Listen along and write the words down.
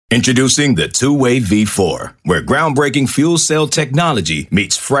Introducing the two-way V4, where groundbreaking fuel cell technology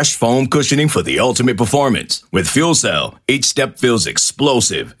meets fresh foam cushioning for the ultimate performance. With fuel cell, each step feels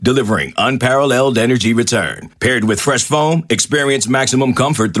explosive, delivering unparalleled energy return. Paired with fresh foam, experience maximum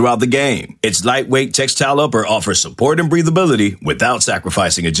comfort throughout the game. Its lightweight textile upper offers support and breathability without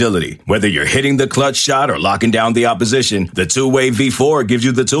sacrificing agility. Whether you're hitting the clutch shot or locking down the opposition, the two-way V4 gives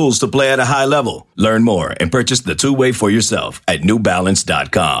you the tools to play at a high level. Learn more and purchase the two-way for yourself at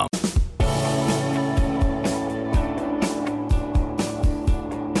newbalance.com.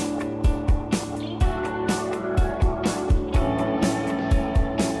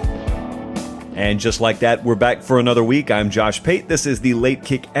 And just like that, we're back for another week. I'm Josh Pate. This is the Late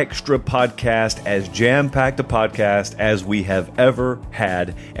Kick Extra podcast, as jam-packed a podcast as we have ever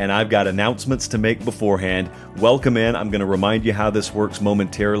had. And I've got announcements to make beforehand. Welcome in. I'm going to remind you how this works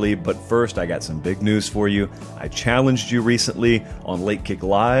momentarily. But first, I got some big news for you. I challenged you recently on Late Kick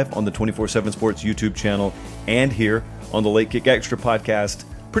Live on the 24/7 Sports YouTube channel and here on the Late Kick Extra podcast,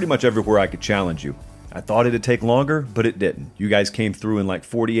 pretty much everywhere I could challenge you. I thought it'd take longer, but it didn't. You guys came through in like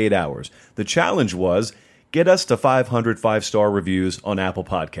 48 hours. The challenge was, get us to 500 5-star reviews on Apple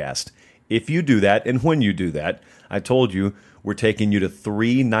Podcast. If you do that, and when you do that, I told you we're taking you to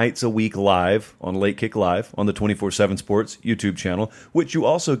 3 nights a week live on Late Kick Live on the 24/7 Sports YouTube channel, which you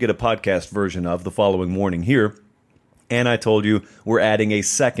also get a podcast version of the following morning here. And I told you we're adding a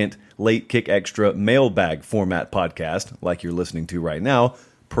second Late Kick Extra mailbag format podcast, like you're listening to right now,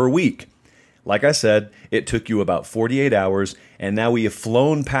 per week. Like I said, it took you about 48 hours, and now we have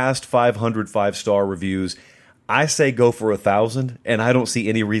flown past 500 5-star reviews. I say go for 1,000, and I don't see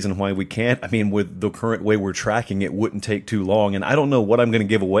any reason why we can't. I mean, with the current way we're tracking, it wouldn't take too long, and I don't know what I'm going to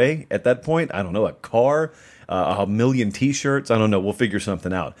give away at that point. I don't know, a car, a million T-shirts. I don't know. We'll figure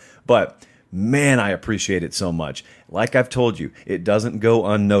something out. But man, I appreciate it so much. Like I've told you, it doesn't go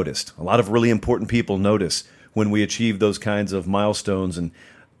unnoticed. A lot of really important people notice when we achieve those kinds of milestones, and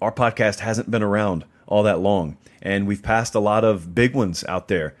our podcast hasn't been around all that long, and we've passed a lot of big ones out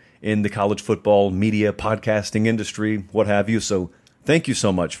there in the college football, media, podcasting industry, what have you. So thank you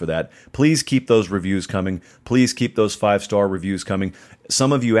so much for that. Please keep those reviews coming. Please keep those 5-star reviews coming.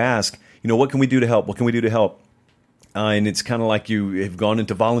 Some of you ask, what can we do to help? What can we do to help? And it's kind of like you have gone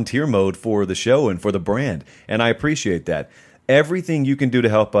into volunteer mode for the show and for the brand, and I appreciate that. Everything you can do to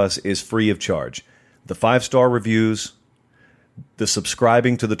help us is free of charge. The 5-star reviews, the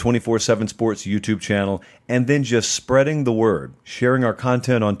subscribing to the 24/7 Sports YouTube channel, and then just spreading the word, sharing our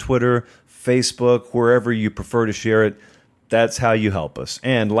content on Twitter, Facebook, wherever you prefer to share it. That's how you help us.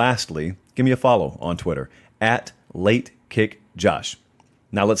 And lastly, give me a follow on Twitter, @LateKickJosh.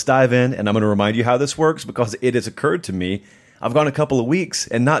 Now let's dive in, and I'm going to remind you how this works because it has occurred to me. I've gone a couple of weeks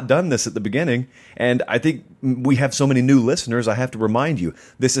and not done this at the beginning, and I think we have so many new listeners, I have to remind you,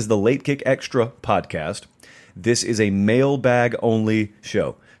 this is the Late Kick Extra podcast. This is a mailbag-only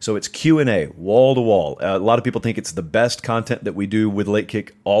show. So it's Q&A, wall to wall. A lot of people think it's the best content that we do with Late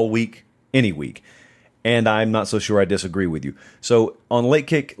Kick all week, any week. And I'm not so sure I disagree with you. So on Late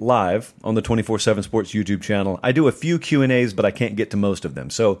Kick Live, on the 24/7 Sports YouTube channel, I do a few Q&As, but I can't get to most of them.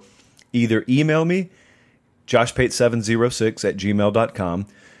 So either email me, joshpate706@gmail.com,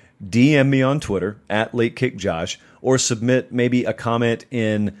 DM me on Twitter, @LateKickJosh, or submit maybe a comment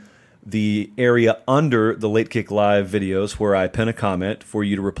in the area under the Late Kick Live videos where I pin a comment for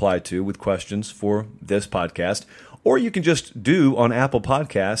you to reply to with questions for this podcast. Or you can just do on Apple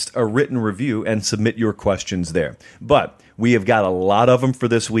Podcast a written review and submit your questions there. But we have got a lot of them for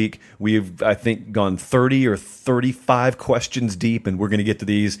this week. We've, I think, gone 30 or 35 questions deep, and we're going to get to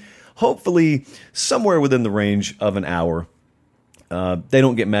these hopefully somewhere within the range of an hour. They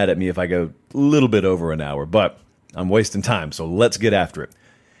don't get mad at me if I go a little bit over an hour, but I'm wasting time, so let's get after it.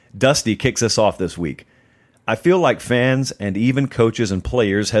 Dusty kicks us off this week. I feel like fans and even coaches and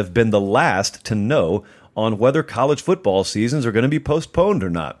players have been the last to know on whether college football seasons are going to be postponed or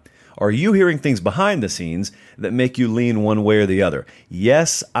not. Are you hearing things behind the scenes that make you lean one way or the other?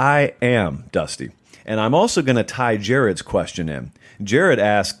 Yes, I am, Dusty. And I'm also going to tie Jared's question in. Jared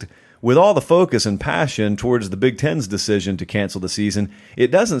asked, with all the focus and passion towards the Big Ten's decision to cancel the season,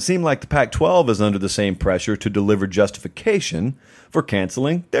 it doesn't seem like the Pac-12 is under the same pressure to deliver justification for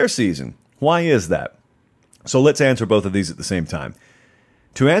canceling their season. Why is that? So let's answer both of these at the same time.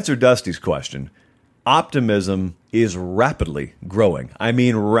 To answer Dusty's question, optimism is rapidly growing. I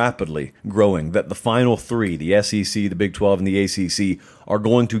mean rapidly growing that the final 3, the SEC, the Big 12, and the ACC, are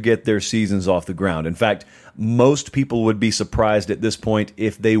going to get their seasons off the ground. In fact, most people would be surprised at this point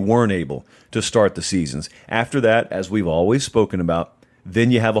if they weren't able to start the seasons. After that, as we've always spoken about,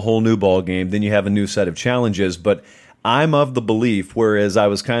 then you have a whole new ball game, then you have a new set of challenges. But I'm of the belief, whereas I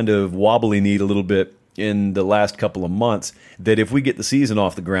was kind of wobbly-kneed a little bit in the last couple of months, that if we get the season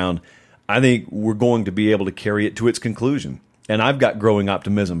off the ground, I think we're going to be able to carry it to its conclusion. And I've got growing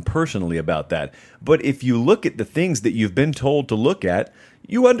optimism personally about that. But if you look at the things that you've been told to look at,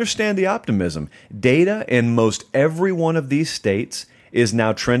 you understand the optimism. Data in most every one of these states is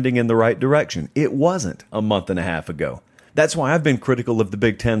now trending in the right direction. It wasn't a month and a half ago. That's why I've been critical of the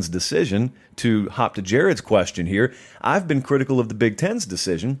Big Ten's decision. To hop to Jared's question here, I've been critical of the Big Ten's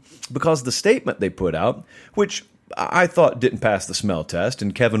decision because the statement they put out, which I thought didn't pass the smell test,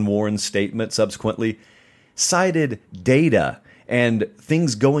 and Kevin Warren's statement subsequently cited data and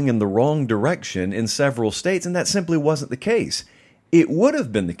things going in the wrong direction in several states, and that simply wasn't the case. It would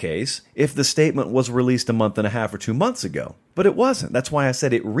have been the case if the statement was released a month and a half or 2 months ago, but it wasn't. That's why I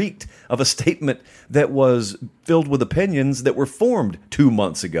said it reeked of a statement that was filled with opinions that were formed 2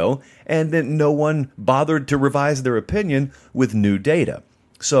 months ago, and then no one bothered to revise their opinion with new data.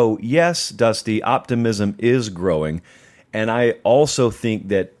 So yes, Dusty, optimism is growing, and I also think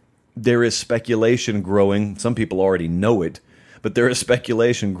that there is speculation growing. Some people already know it, but there is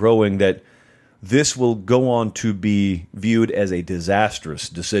speculation growing that this will go on to be viewed as a disastrous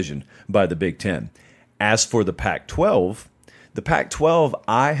decision by the Big Ten. As for the Pac-12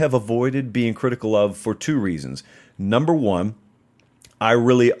 I have avoided being critical of for two reasons. Number one, I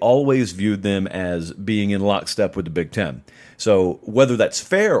really always viewed them as being in lockstep with the Big Ten. So whether that's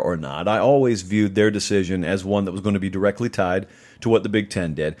fair or not, I always viewed their decision as one that was going to be directly tied to what the Big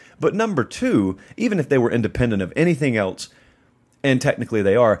Ten did. But number two, even if they were independent of anything else, and technically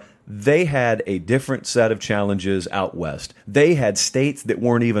they are, they had a different set of challenges out west. They had states that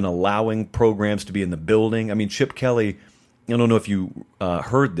weren't even allowing programs to be in the building. I mean, Chip Kelly, I don't know if you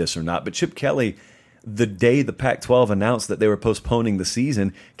heard this or not, but Chip Kelly, the day the Pac-12 announced that they were postponing the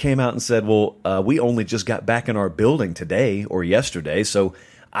season, came out and said, well, we only just got back in our building today or yesterday, so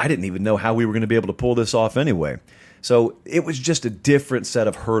I didn't even know how we were going to be able to pull this off anyway. So it was just a different set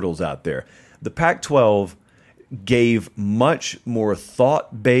of hurdles out there. The Pac-12 gave much more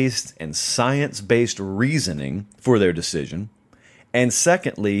thought-based and science-based reasoning for their decision. And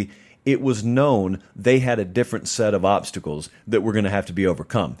secondly, it was known they had a different set of obstacles that were going to have to be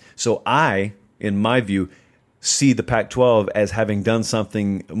overcome. So I, in my view, see the Pac-12 as having done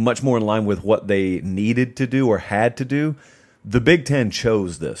something much more in line with what they needed to do or had to do. The Big Ten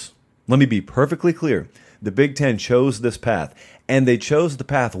chose this. Let me be perfectly clear. The Big Ten chose this path, and they chose the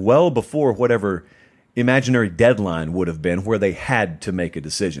path well before whatever imaginary deadline would have been where they had to make a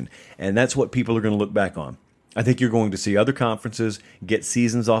decision. And that's what people are going to look back on. I think you're going to see other conferences get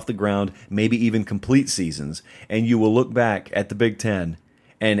seasons off the ground, maybe even complete seasons, and you will look back at the Big Ten,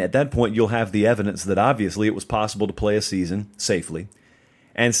 and at that point you'll have the evidence that obviously it was possible to play a season safely.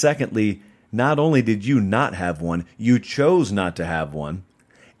 And secondly, not only did you not have one, you chose not to have one,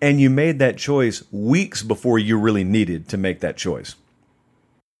 and you made that choice weeks before you really needed to make that choice.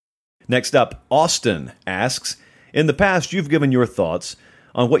 Next up, Austin asks, in the past, you've given your thoughts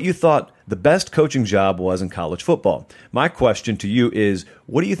on what you thought the best coaching job was in college football. My question to you is,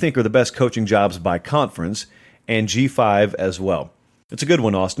 what do you think are the best coaching jobs by conference and G5 as well? It's a good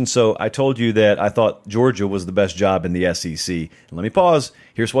one, Austin. So I told you that I thought Georgia was the best job in the SEC. Let me pause.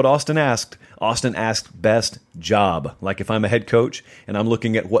 Here's what Austin asked. Austin asked best job, like if I'm a head coach and I'm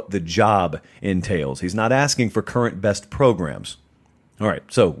looking at what the job entails. He's not asking for current best programs. All right,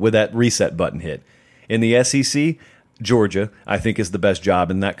 so with that reset button hit, in the SEC, Georgia, I think, is the best job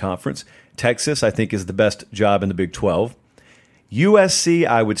in that conference. Texas, I think, is the best job in the Big 12. USC,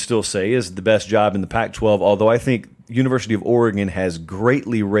 I would still say, is the best job in the Pac-12, although I think University of Oregon has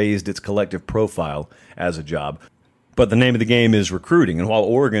greatly raised its collective profile as a job. But the name of the game is recruiting, and while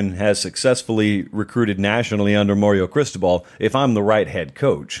Oregon has successfully recruited nationally under Mario Cristobal, if I'm the right head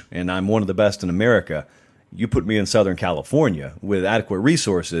coach, and I'm one of the best in America, you put me in Southern California with adequate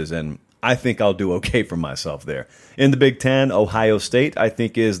resources, and I think I'll do okay for myself there. In the Big Ten, Ohio State, I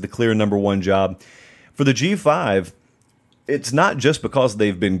think, is the clear number one job. For the G5, it's not just because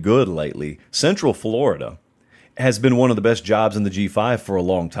they've been good lately. Central Florida has been one of the best jobs in the G5 for a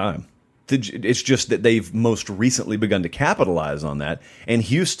long time. It's just that they've most recently begun to capitalize on that. And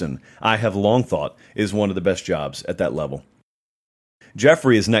Houston, I have long thought, is one of the best jobs at that level.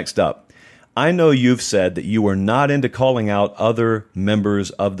 Jeffrey is next up. I know you've said that you are not into calling out other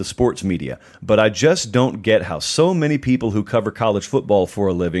members of the sports media, but I just don't get how so many people who cover college football for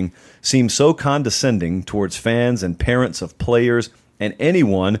a living seem so condescending towards fans and parents of players and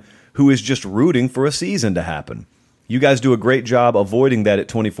anyone who is just rooting for a season to happen. You guys do a great job avoiding that at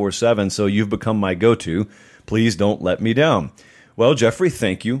 24/7, so you've become my go-to. Please don't let me down. Well, Jeffrey,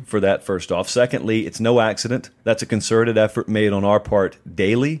 thank you for that, first off. Secondly, it's no accident. That's a concerted effort made on our part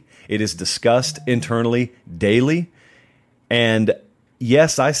daily. It is discussed internally daily. And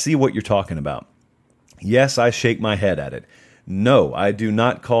yes, I see what you're talking about. Yes, I shake my head at it. No, I do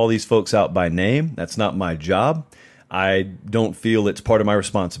not call these folks out by name. That's not my job. I don't feel it's part of my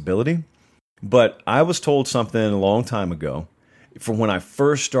responsibility. But I was told something a long time ago, from when I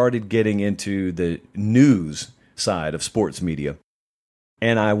first started getting into the news side of sports media.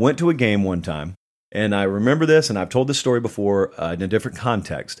 And I went to a game one time, and I remember this, and I've told this story before in a different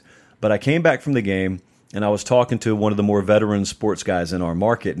context. But I came back from the game, and I was talking to one of the more veteran sports guys in our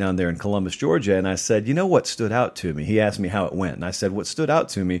market down there in Columbus, Georgia, and I said, you know what stood out to me? He asked me how it went, and I said, what stood out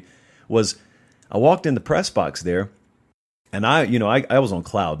to me was I walked in the press box there, and I was on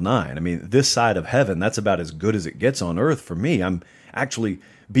cloud nine. I mean, this side of heaven, that's about as good as it gets on earth for me. I'm actually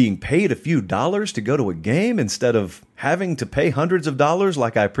being paid a few dollars to go to a game instead of having to pay hundreds of dollars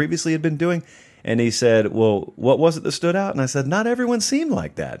like I previously had been doing. And he said, well, what was it that stood out? And I said, not everyone seemed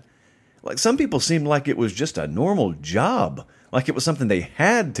like that. Like, some people seemed like it was just a normal job, like it was something they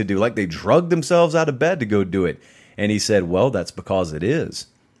had to do, like they drugged themselves out of bed to go do it. And he said, well, that's because it is.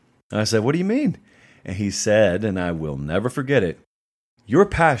 And I said, what do you mean? And he said, and I will never forget it, you're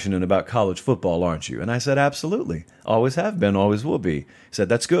passionate about college football, aren't you? And I said, absolutely. Always have been, always will be. He said,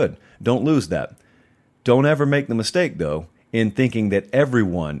 that's good. Don't lose that. Don't ever make the mistake, though, in thinking that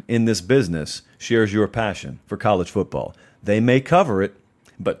everyone in this business shares your passion for college football. They may cover it,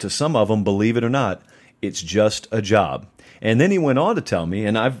 but to some of them, believe it or not, it's just a job. And then he went on to tell me,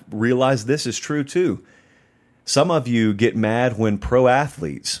 and I've realized this is true too, some of you get mad when pro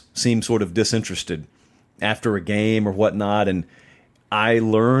athletes seem sort of disinterested after a game or whatnot, and I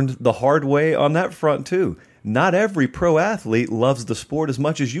learned the hard way on that front too. Not every pro athlete loves the sport as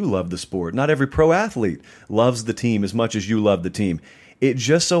much as you love the sport. Not every pro athlete loves the team as much as you love the team. It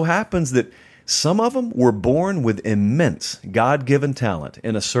just so happens that some of them were born with immense God-given talent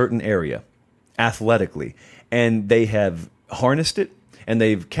in a certain area, athletically, and they have harnessed it, and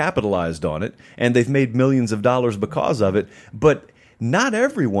they've capitalized on it, and they've made millions of dollars because of it. But not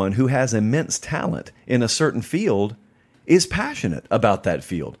everyone who has immense talent in a certain field is passionate about that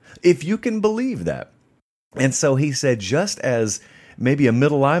field, if you can believe that. And so he said, just as maybe a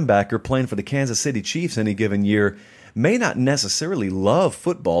middle linebacker playing for the Kansas City Chiefs any given year may not necessarily love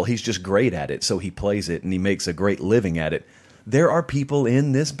football, he's just great at it, so he plays it and he makes a great living at it. There are people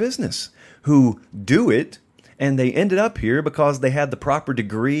in this business who do it, and they ended up here because they had the proper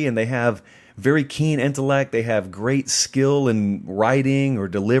degree and they have very keen intellect, they have great skill in writing or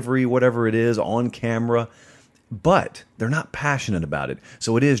delivery, whatever it is, on camera, but they're not passionate about it,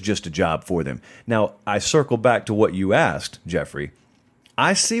 so it is just a job for them. Now, I circle back to what you asked, Jeffrey.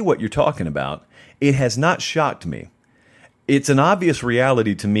 I see what you're talking about. It has not shocked me. It's an obvious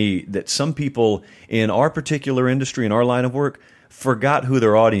reality to me that some people in our particular industry, in our line of work, forgot who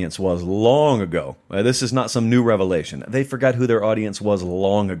their audience was long ago. This is not some new revelation. They forgot who their audience was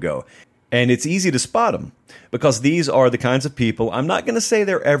long ago. And it's easy to spot them because these are the kinds of people. I'm not going to say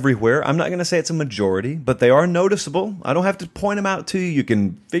they're everywhere. I'm not going to say it's a majority, but they are noticeable. I don't have to point them out to you. You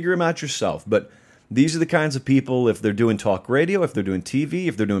can figure them out yourself. But these are the kinds of people, if they're doing talk radio, if they're doing TV,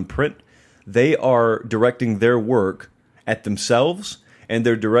 if they're doing print, they are directing their work at themselves, and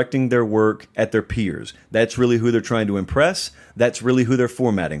they're directing their work at their peers. That's really who they're trying to impress. That's really who they're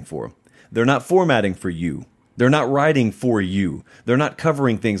formatting for. They're not formatting for you. They're not writing for you. They're not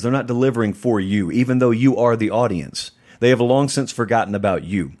covering things. They're not delivering for you, even though you are the audience. They have long since forgotten about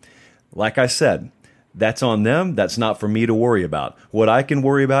you. Like I said, that's on them. That's not for me to worry about. What I can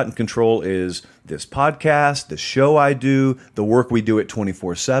worry about and control is this podcast, the show I do, the work we do at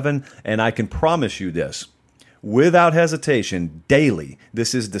 24/7, and I can promise you this. Without hesitation, daily,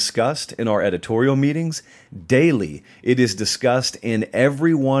 this is discussed in our editorial meetings. Daily, it is discussed in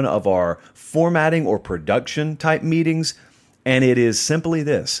every one of our formatting or production type meetings. And it is simply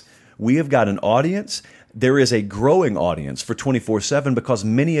this. We have got an audience. There is a growing audience for 24/7 because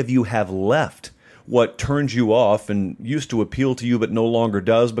many of you have left what turns you off and used to appeal to you but no longer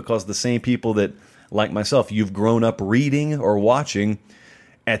does, because the same people that, like myself, you've grown up reading or watching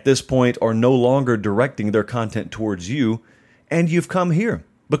at this point are no longer directing their content towards you, and you've come here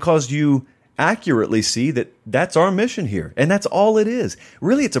because you accurately see that that's our mission here, and that's all it is.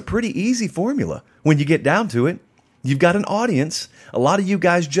 Really, it's a pretty easy formula when you get down to it. You've got an audience. A lot of you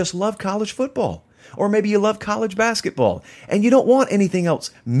guys just love college football, or maybe you love college basketball, and you don't want anything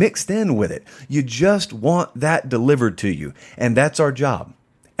else mixed in with it. You just want that delivered to you, and that's our job,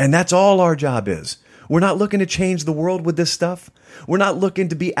 and that's all our job is. We're not looking to change the world with this stuff. We're not looking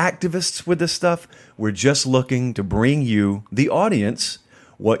to be activists with this stuff. We're just looking to bring you, the audience,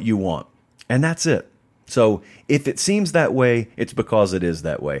 what you want. And that's it. So if it seems that way, it's because it is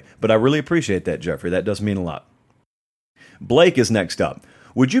that way. But I really appreciate that, Jeffrey. That does mean a lot. Blake is next up.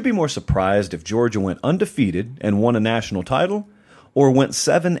 Would you be more surprised if Georgia went undefeated and won a national title, or went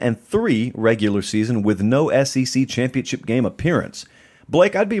 7-3 regular season with no SEC championship game appearance?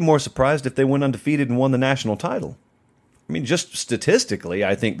 Blake, I'd be more surprised if they went undefeated and won the national title. I mean, just statistically,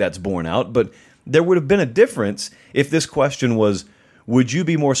 I think that's borne out, but there would have been a difference if this question was, would you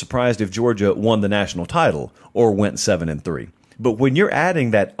be more surprised if Georgia won the national title or went 7-3? But when you're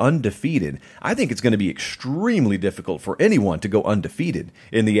adding that undefeated, I think it's going to be extremely difficult for anyone to go undefeated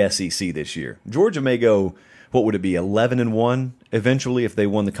in the SEC this year. Georgia may go, what would it be, 11-1 eventually if they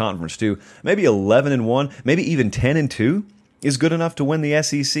won the conference too? Maybe 11-1, maybe even 10-2 is good enough to win the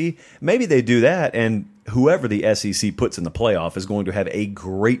SEC. Maybe they do that, and whoever the SEC puts in the playoff is going to have a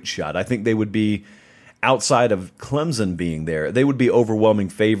great shot. I think they would be, outside of Clemson being there, they would be overwhelming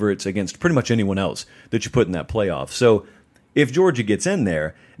favorites against pretty much anyone else that you put in that playoff. So if Georgia gets in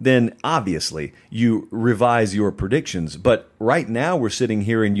there, then obviously you revise your predictions. But right now we're sitting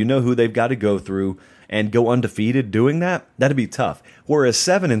here and you know who they've got to go through and go undefeated doing that. That'd be tough. Whereas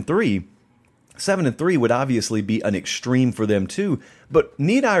 7-3 would obviously be an extreme for them too. But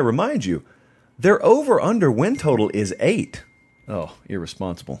need I remind you, their over-under win total is 8. Oh,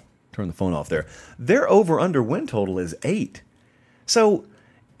 irresponsible. Turn the phone off there. Their over-under win total is 8. So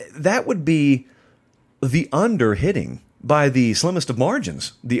that would be the under hitting by the slimmest of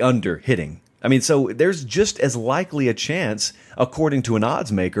margins, the under hitting. I mean, so there's just as likely a chance, according to an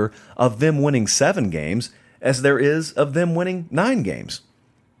odds maker, of them winning 7 games as there is of them winning 9 games.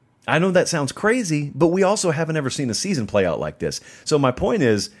 I know that sounds crazy, but we also haven't ever seen a season play out like this. So my point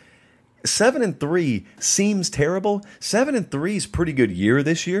is, 7-3 seems terrible. 7-3 is a pretty good year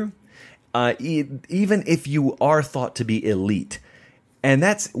this year, even if you are thought to be elite. And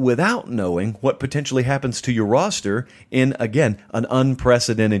that's without knowing what potentially happens to your roster in, again, an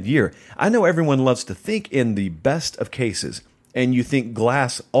unprecedented year. I know everyone loves to think in the best of cases, and you think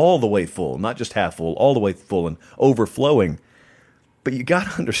glass all the way full, not just half full, all the way full and overflowing. But you got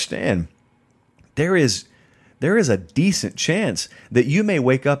to understand, there is a decent chance that you may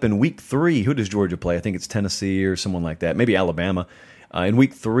wake up in week 3. Who does Georgia play? I think it's Tennessee or someone like that. Maybe Alabama. In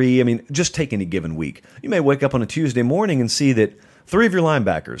week 3, I mean, just take any given week. You may wake up on a Tuesday morning and see that 3 of your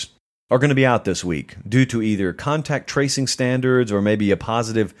linebackers are going to be out this week due to either contact tracing standards or maybe a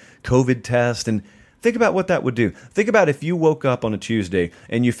positive COVID test. And think about what that would do. Think about if you woke up on a Tuesday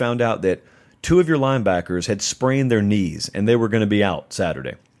and you found out that 2 of your linebackers had sprained their knees and they were going to be out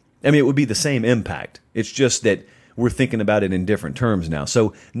Saturday. I mean, it would be the same impact. It's just that we're thinking about it in different terms now.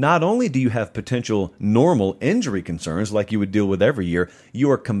 So not only do you have potential normal injury concerns like you would deal with every year, you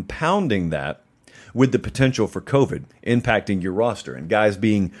are compounding that with the potential for COVID impacting your roster. And guys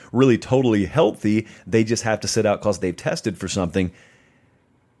being really totally healthy, they just have to sit out because they've tested for something.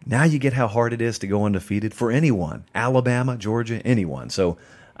 Now you get how hard it is to go undefeated for anyone. Alabama, Georgia, anyone. So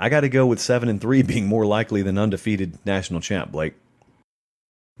I got to go with 7-3 being more likely than undefeated national champ, Blake.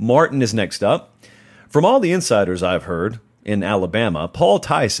 Martin is next up. From all the insiders I've heard in Alabama, Paul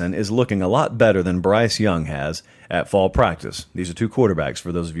Tyson is looking a lot better than Bryce Young has at fall practice. These are 2 quarterbacks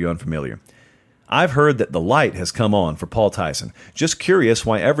for those of you unfamiliar. I've heard that the light has come on for Paul Tyson. Just curious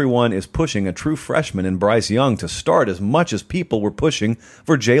why everyone is pushing a true freshman in Bryce Young to start as much as people were pushing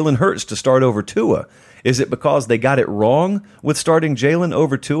for Jalen Hurts to start over Tua. Is it because they got it wrong with starting Jalen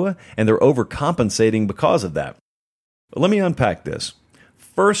over Tua and they're overcompensating because of that? But let me unpack this.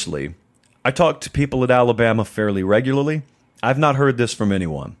 Firstly, I talk to people at Alabama fairly regularly. I've not heard this from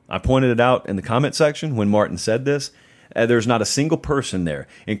anyone. I pointed it out in the comment section when Martin said this. There's not a single person there,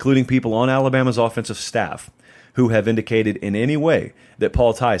 including people on Alabama's offensive staff, who have indicated in any way that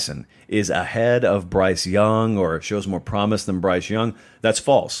Paul Tyson is ahead of Bryce Young or shows more promise than Bryce Young. That's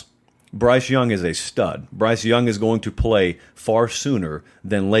false. Bryce Young is a stud. Bryce Young is going to play far sooner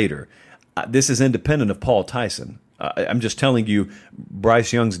than later. This is independent of Paul Tyson. I'm just telling you,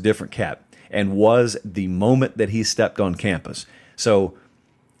 Bryce Young's a different cat and was the moment that he stepped on campus. So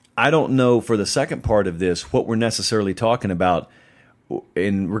I don't know for the second part of this what we're necessarily talking about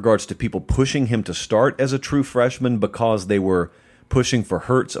in regards to people pushing him to start as a true freshman because they were pushing for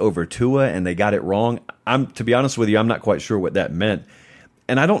Hurts over Tua and they got it wrong. To be honest with you, I'm not quite sure what that meant.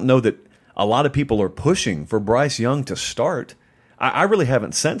 And I don't know that a lot of people are pushing for Bryce Young to start. I really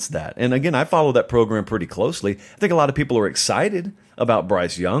haven't sensed that. And again, I follow that program pretty closely. I think a lot of people are excited about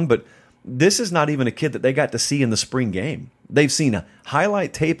Bryce Young, but this is not even a kid that they got to see in the spring game. They've seen a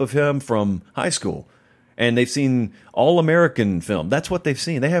highlight tape of him from high school, And they've seen All-American film. That's what they've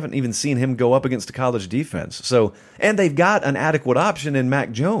seen. They haven't even seen him go up against a college defense. So, and they've got an adequate option in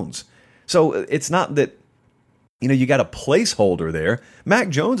Mac Jones. So it's not that, you got a placeholder there. Mac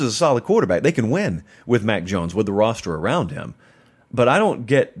Jones is a solid quarterback. They can win with Mac Jones, with the roster around him. But I don't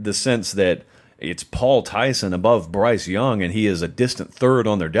get the sense that it's Paul Tyson above Bryce Young and he is a distant third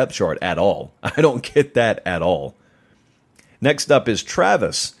on their depth chart at all. I don't get that at all. Next up is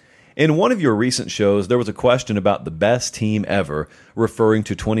Travis. In one of your recent shows, there was a question about the best team ever, referring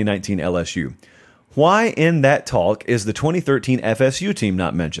to 2019 LSU. Why in that talk is the 2013 FSU team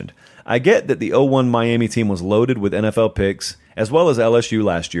not mentioned? I get that the 01 Miami team was loaded with NFL picks, as well as LSU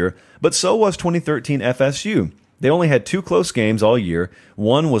last year, but so was 2013 FSU. They only had 2 close games all year.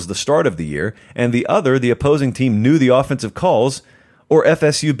 One was the start of the year, and the other, the opposing team knew the offensive calls, or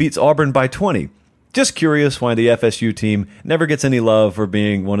FSU beats Auburn by 20. Just curious why the FSU team never gets any love for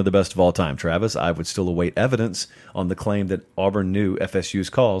being one of the best of all time. Travis, I would still await evidence on the claim that Auburn knew FSU's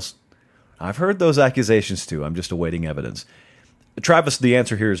calls. I've heard those accusations too. I'm just awaiting evidence. Travis, the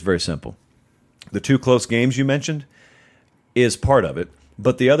answer here is very simple. The 2 close games you mentioned is part of it,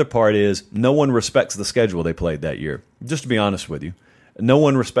 but the other part is no one respects the schedule they played that year. Just to be honest with you. No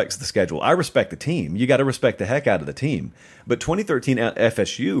one respects the schedule. I respect the team. You got to respect the heck out of the team. But 2013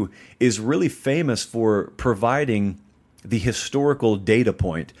 FSU is really famous for providing the historical data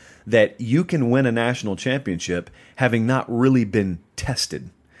point that you can win a national championship having not really been tested.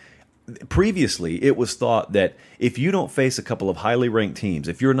 Previously, it was thought that if you don't face a couple of highly ranked teams,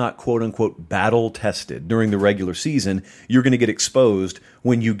 if you're not quote-unquote battle-tested during the regular season, you're going to get exposed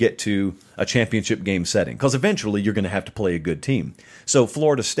when you get to a championship game setting, because eventually you're going to have to play a good team. So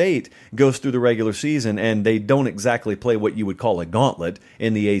Florida State goes through the regular season, and they don't exactly play what you would call a gauntlet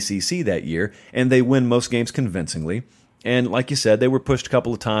in the ACC that year, and they win most games convincingly. And like you said, they were pushed a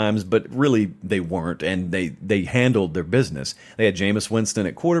couple of times, but really they weren't, and they handled their business. They had Jameis Winston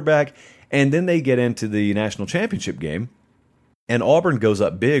at quarterback, and then they get into the national championship game, and Auburn goes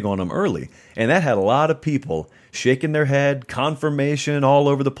up big on them early. And that had a lot of people shaking their head, confirmation all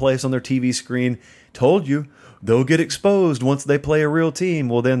over the place on their TV screen. Told you, they'll get exposed once they play a real team.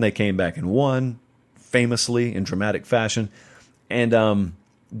 Well, then they came back and won, famously, in dramatic fashion. And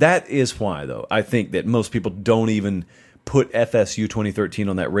that is why, though, I think that most people don't even put FSU 2013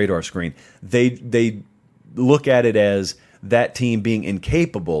 on that radar screen. They look at it as that team being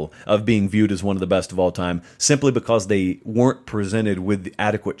incapable of being viewed as one of the best of all time simply because they weren't presented with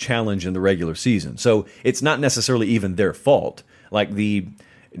adequate challenge in the regular season. So it's not necessarily even their fault. Like the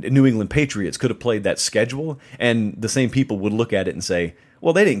New England Patriots could have played that schedule, and the same people would look at it and say,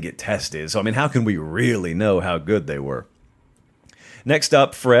 well, they didn't get tested, so I mean, how can we really know how good they were? Next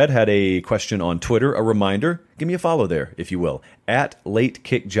up, Fred had a question on Twitter. A reminder, give me a follow there, if you will, at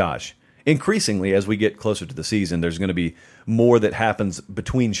LateKickJosh. Increasingly, as we get closer to the season, there's going to be more that happens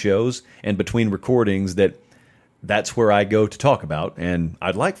between shows and between recordings that's where I go to talk about, and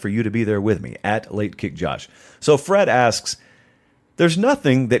I'd like for you to be there with me, at LateKickJosh. So Fred asks, there's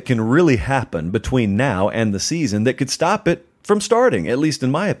nothing that can really happen between now and the season that could stop it from starting, at least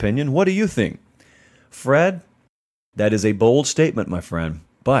in my opinion. What do you think? Fred, that is a bold statement, my friend,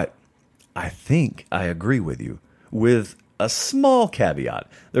 but I think I agree with you, with a small caveat.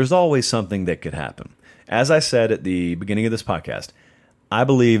 There's always something that could happen. As I said at the beginning of this podcast, I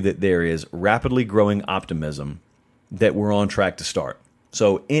believe that there is rapidly growing optimism that we're on track to start.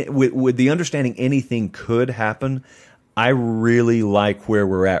 So with the understanding anything could happen, I really like where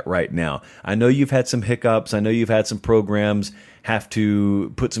we're at right now. I know you've had some hiccups. I know you've had some programs have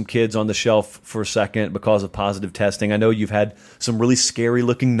to put some kids on the shelf for a second because of positive testing. I know you've had some really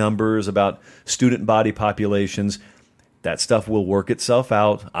scary-looking numbers about student body populations. That stuff will work itself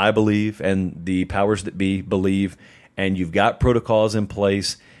out, I believe, and the powers that be believe, and you've got protocols in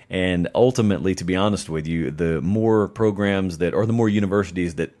place. And ultimately, to be honest with you, the more programs that, or the more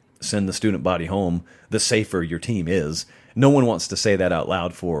universities that send the student body home, the safer your team is. No one wants to say that out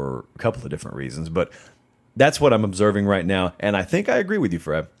loud for a couple of different reasons, but that's what I'm observing right now, and I think I agree with you,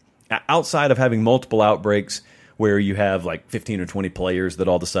 Fred. Outside of having multiple outbreaks where you have like 15 or 20 players that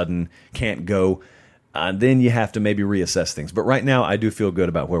all of a sudden can't go, then you have to maybe reassess things. But right now, I do feel good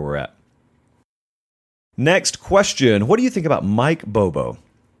about where we're at. Next question. What do you think about Mike Bobo?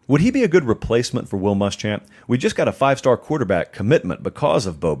 Would he be a good replacement for Will Muschamp? We just got a 5-star quarterback commitment because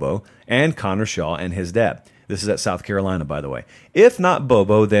of Bobo and Connor Shaw and his dad. This is at South Carolina, by the way. If not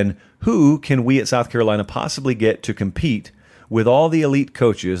Bobo, then who can we at South Carolina possibly get to compete with all the elite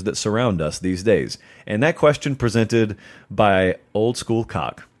coaches that surround us these days? And that question presented by Old School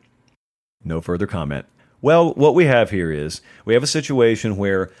Cock. No further comment. Well, what we have here is we have a situation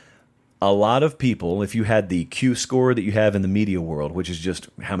where a lot of people, if you had the Q score that you have in the media world, which is just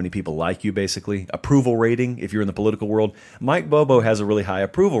how many people like you, basically, approval rating, if you're in the political world, Mike Bobo has a really high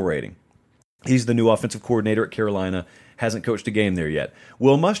approval rating. He's the new offensive coordinator at Carolina, hasn't coached a game there yet.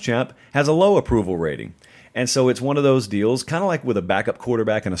 Will Muschamp has a low approval rating. And so it's one of those deals, kind of like with a backup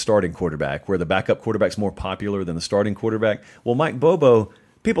quarterback and a starting quarterback, where the backup quarterback's more popular than the starting quarterback. Well, Mike Bobo,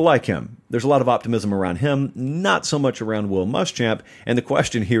 people like him. There's a lot of optimism around him, not so much around Will Muschamp. And the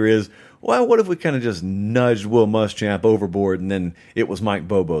question here is, well, what if we kind of just nudged Will Muschamp overboard and then it was Mike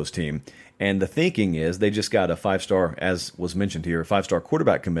Bobo's team? And the thinking is they just got a 5-star, as was mentioned here, 5-star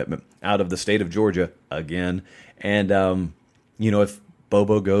quarterback commitment out of the state of Georgia again. And, if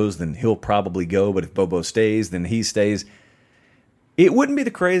Bobo goes, then he'll probably go. But if Bobo stays, then he stays. It wouldn't be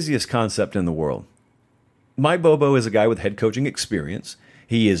the craziest concept in the world. Mike Bobo is a guy with head coaching experience.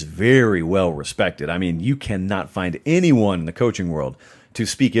 He is very well respected. I mean, you cannot find anyone in the coaching world to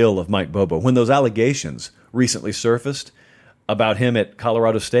speak ill of Mike Bobo. When those allegations recently surfaced about him at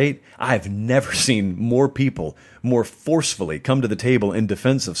Colorado State, I've never seen more people more forcefully come to the table in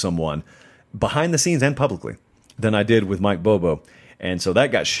defense of someone behind the scenes and publicly than I did with Mike Bobo. And so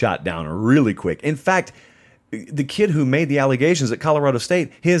that got shot down really quick. In fact, the kid who made the allegations at Colorado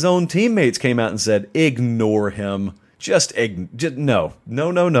State, his own teammates came out and said, ignore him. Just no.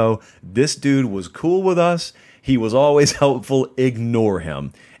 This dude was cool with us. He was always helpful. Ignore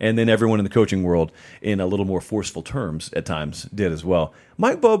him. And then everyone in the coaching world, in a little more forceful terms at times, did as well.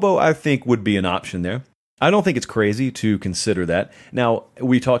 Mike Bobo, I think, would be an option there. I don't think it's crazy to consider that. Now,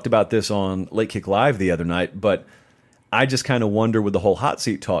 we talked about this on Late Kick Live the other night, but I just kind of wonder with the whole hot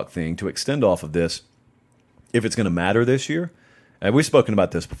seat talk thing, to extend off of this, if it's going to matter this year. And we've spoken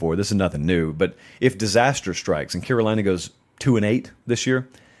about this before. This is nothing new. But if disaster strikes and Carolina goes 2-8 this year,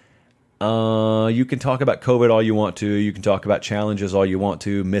 you can talk about COVID all you want to. You can talk about challenges all you want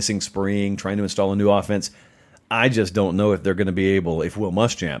to, missing spring, trying to install a new offense. I just don't know if they're going to be able, if Will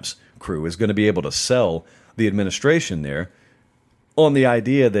Muschamp's crew is going to be able to sell the administration there on the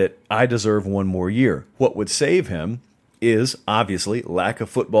idea that I deserve one more year. What would save him is obviously lack of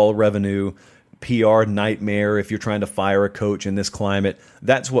football revenue, PR nightmare if you're trying to fire a coach in this climate.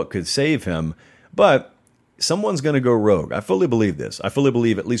 That's what could save him. But someone's going to go rogue. I fully believe this. I fully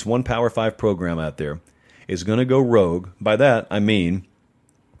believe at least one Power 5 program out there is going to go rogue. By that, I mean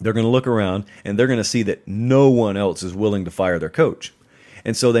they're going to look around and they're going to see that no one else is willing to fire their coach.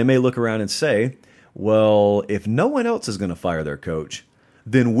 And so they may look around and say, well, if no one else is going to fire their coach,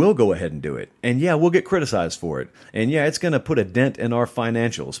 then we'll go ahead and do it. And yeah, we'll get criticized for it. And yeah, it's going to put a dent in our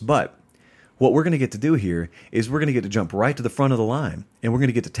financials. But what we're going to get to do here is we're going to get to jump right to the front of the line, and we're going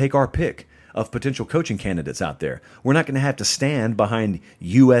to get to take our pick of potential coaching candidates out there. We're not going to have to stand behind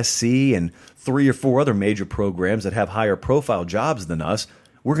USC and 3 or 4 other major programs that have higher profile jobs than us.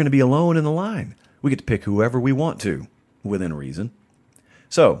 We're going to be alone in the line. We get to pick whoever we want to, within reason.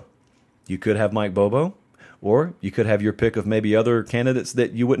 So, you could have Mike Bobo, or you could have your pick of maybe other candidates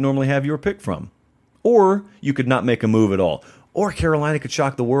that you wouldn't normally have your pick from. Or you could not make a move at all. Or Carolina could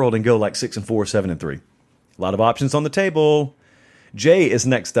shock the world and go like 6-4, 7-3. A lot of options on the table. Jay is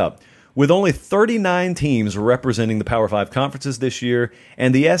next up. With only 39 teams representing the Power 5 conferences this year,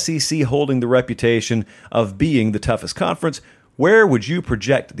 and the SEC holding the reputation of being the toughest conference, where would you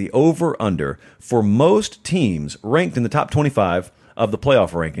project the over-under for most teams ranked in the top 25 of the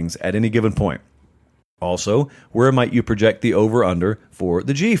playoff rankings at any given point? Also, where might you project the over-under for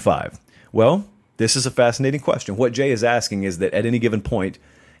the G5? Well, this is a fascinating question. What Jay is asking is that at any given point,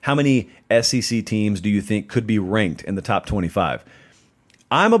 how many SEC teams do you think could be ranked in the top 25?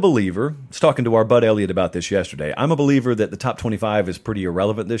 I'm a believer, I was talking to our bud Elliott about this yesterday, I'm a believer that the top 25 is pretty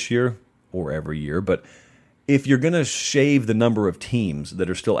irrelevant this year, or every year, but if you're going to shave the number of teams that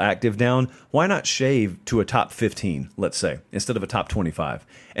are still active down, why not shave to a top 15, let's say, instead of a top 25?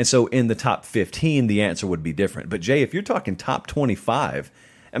 And so in the top 15, the answer would be different. But Jay, if you're talking top 25,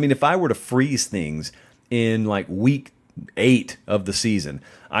 I mean, if I were to freeze things in like week 8 of the season,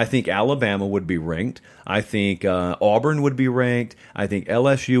 I think Alabama would be ranked. I think Auburn would be ranked. I think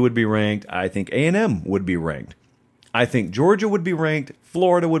LSU would be ranked. I think A&M would be ranked. I think Georgia would be ranked.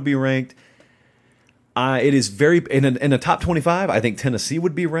 Florida would be ranked. It is very in a top 25. I think Tennessee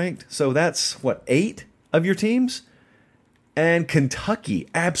would be ranked. So that's 8 of your teams, and Kentucky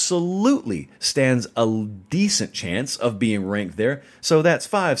absolutely stands a decent chance of being ranked there. So that's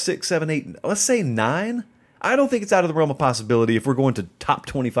 5, 6, 7, 8. Let's say 9. I don't think it's out of the realm of possibility if we're going to top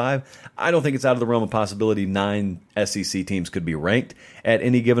 25. I don't think it's out of the realm of possibility 9 SEC teams could be ranked at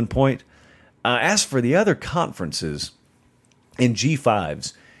any given point. As for the other conferences in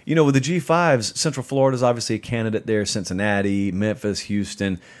G5s, with the G5s, Central Florida is obviously a candidate there, Cincinnati, Memphis,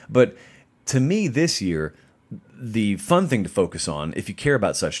 Houston. But to me this year, the fun thing to focus on, if you care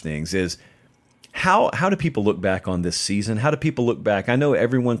about such things, is how do people look back on this season? How do people look back? I know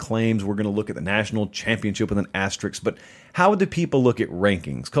everyone claims we're going to look at the national championship with an asterisk, but how do people look at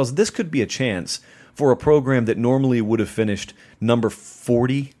rankings? Because this could be a chance for a program that normally would have finished number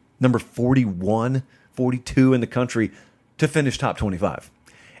 40, number 41, 42 in the country to finish top 25.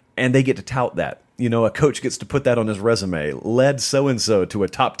 And they get to tout that. A coach gets to put that on his resume, led so-and-so to a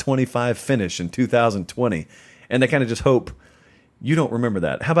top 25 finish in 2020. And they kind of just hope you don't remember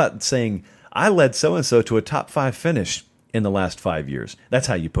that. How about saying, I led so-and-so to a top 5 finish in the last 5 years? That's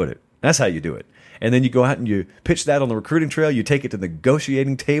how you put it. That's how you do it. And then you go out and you pitch that on the recruiting trail. You take it to the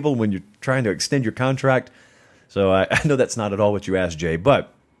negotiating table when you're trying to extend your contract. So I know that's not at all what you asked, Jay,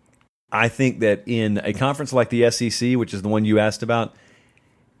 but I think that in a conference like the SEC, which is the one you asked about,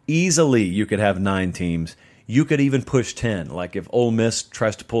 easily you could have 9 teams. You could even push 10. Like if Ole Miss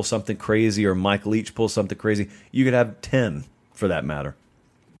tries to pull something crazy or Mike Leach pulls something crazy, you could have 10 for that matter.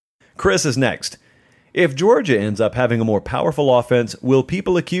 Chris is next. If Georgia ends up having a more powerful offense, will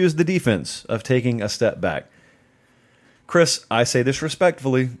people accuse the defense of taking a step back? Chris, I say this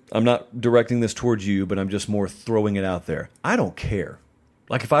respectfully. I'm not directing this towards you, but I'm just more throwing it out there. I don't care.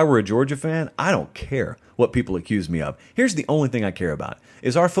 Like if I were a Georgia fan, I don't care what people accuse me of. Here's the only thing I care about.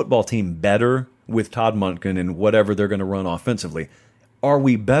 Is our football team better with Todd Monken and whatever they're going to run offensively? Are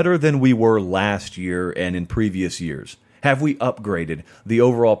we better than we were last year and in previous years? Have we upgraded the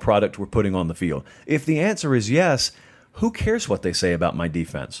overall product we're putting on the field? If the answer is yes, who cares what they say about my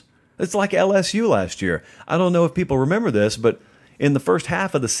defense? It's like LSU last year. I don't know if people remember this, but in the first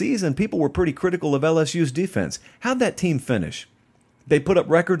half of the season, people were pretty critical of LSU's defense. How'd that team finish? They put up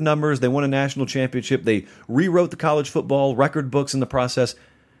record numbers. They won a national championship. They rewrote the college football record books in the process.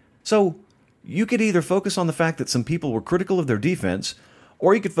 So you could either focus on the fact that some people were critical of their defense,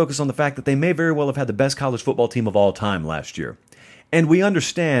 or you could focus on the fact that they may very well have had the best college football team of all time last year. And we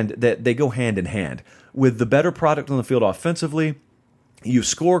understand that they go hand in hand. With the better product on the field offensively, you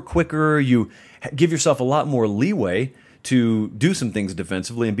score quicker, you give yourself a lot more leeway to do some things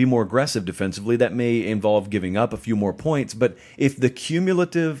defensively and be more aggressive defensively. That may involve giving up a few more points, but if the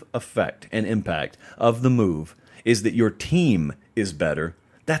cumulative effect and impact of the move is that your team is better,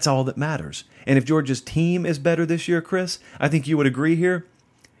 that's all that matters. And if Georgia's team is better this year, Chris, I think you would agree here,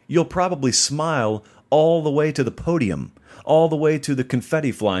 you'll probably smile all the way to the podium, all the way to the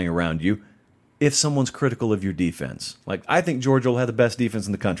confetti flying around you if someone's critical of your defense. Like, I think Georgia will have the best defense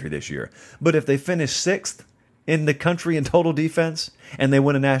in the country this year. But if they finish 6th in the country in total defense and they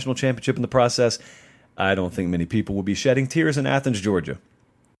win a national championship in the process, I don't think many people will be shedding tears in Athens, Georgia.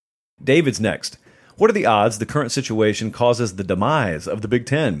 David's next. What are the odds the current situation causes the demise of the Big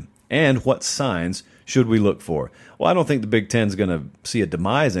Ten? And what signs should we look for? Well, I don't think the Big Ten's going to see a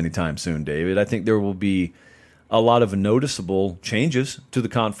demise anytime soon, David. I think there will be a lot of noticeable changes to the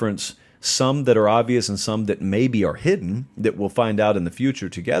conference, some that are obvious and some that maybe are hidden that we'll find out in the future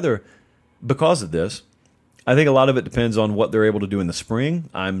together because of this. I think a lot of it depends on what they're able to do in the spring.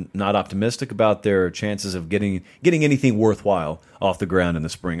 I'm not optimistic about their chances of getting anything worthwhile off the ground in the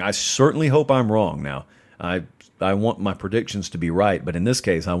spring. I certainly hope I'm wrong now. I want my predictions to be right, but in this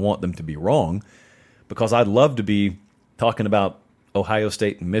case, I want them to be wrong because I'd love to be talking about Ohio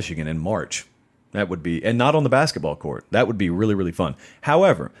State and Michigan in March. That would be, and not on the basketball court. That would be really, really fun.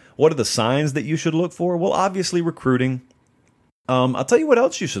 However, what are the signs that you should look for? Well, obviously recruiting. I'll tell you what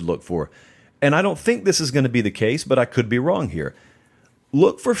else you should look for. And I don't think this is going to be the case, but I could be wrong here.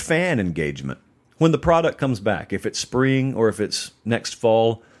 Look for fan engagement. When the product comes back, if it's spring or if it's next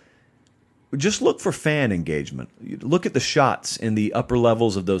fall, just look for fan engagement. Look at the shots in the upper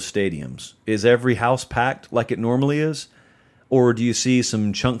levels of those stadiums. Is every house packed like it normally is? Or do you see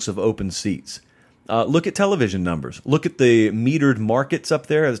some chunks of open seats? Look at television numbers. Look at the metered markets up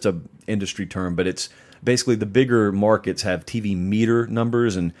there. It's an industry term, but it's basically the bigger markets have TV meter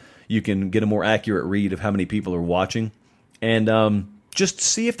numbers, and you can get a more accurate read of how many people are watching. And just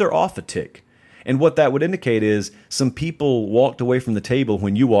see if they're off a tick. And what that would indicate is some people walked away from the table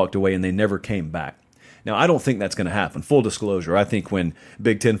when you walked away and they never came back. Now, I don't think that's going to happen. Full disclosure, I think when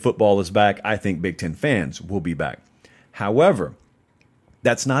Big Ten football is back, I think Big Ten fans will be back. However,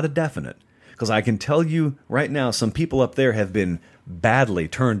 that's not a definite, because I can tell you right now some people up there have been badly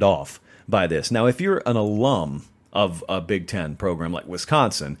turned off by this. Now, if you're an alum of a Big Ten program like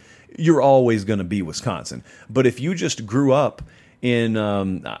Wisconsin, you're always going to be Wisconsin. But if you just grew up in,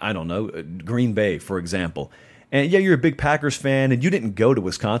 I don't know, Green Bay, for example, and yeah, you're a big Packers fan, and you didn't go to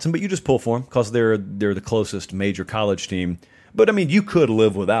Wisconsin, but you just pull for them because they're the closest major college team. But I mean, you could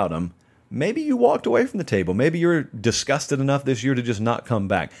live without him. Maybe you walked away from the table. Maybe you're disgusted enough this year to just not come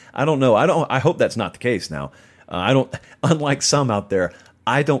back. I don't know. I hope that's not the case now. I don't, unlike some out there,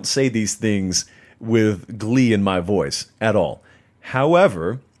 I don't say these things with glee in my voice at all.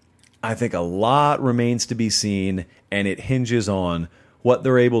 However, I think a lot remains to be seen, and it hinges on what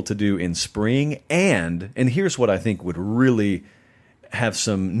they're able to do in spring. And here's what I think would really have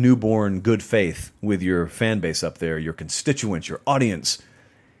some newborn good faith with your fan base up there, your constituents, your audience.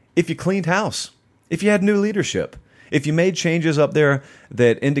 If you cleaned house, if you had new leadership, if you made changes up there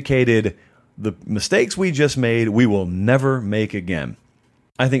that indicated the mistakes we just made, we will never make again.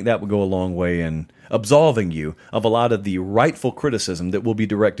 I think that would go a long way in absolving you of a lot of the rightful criticism that will be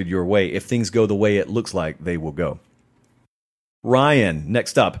directed your way if things go the way it looks like they will go. Ryan,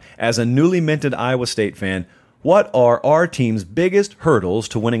 next up, as a newly minted Iowa State fan, what are our team's biggest hurdles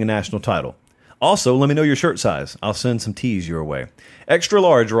to winning a national title? Also, let me know your shirt size. I'll send some tees your way. Extra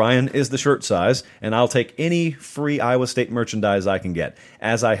large, Ryan, is the shirt size, and I'll take any free Iowa State merchandise I can get.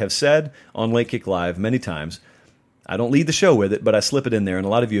 As I have said on Late Kick Live many times, I don't lead the show with it, but I slip it in there, and a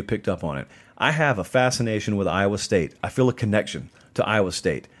lot of you have picked up on it. I have a fascination with Iowa State. I feel a connection to Iowa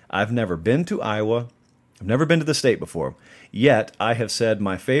State. I've never been to Iowa. I've never been to the state before. Yet, I have said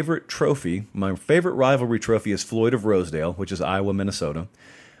my favorite trophy, my favorite rivalry trophy is Floyd of Rosedale, which is Iowa, Minnesota.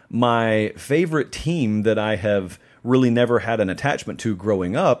 My favorite team that I have really never had an attachment to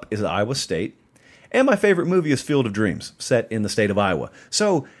growing up is Iowa State. And my favorite movie is Field of Dreams, set in the state of Iowa.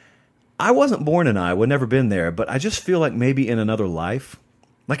 So I wasn't born in Iowa, never been there, but I just feel like maybe in another life.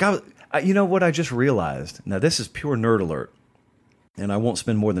 Like you know what I just realized? Now this is pure nerd alert, and I won't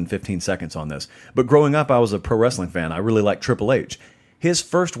spend more than 15 seconds on this. But growing up, I was a pro wrestling fan. I really liked Triple H. His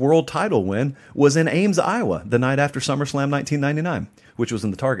first world title win was in Ames, Iowa, the night after SummerSlam 1999, which was in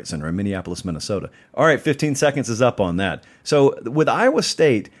the Target Center in Minneapolis, Minnesota. All right, 15 seconds is up on that. So with Iowa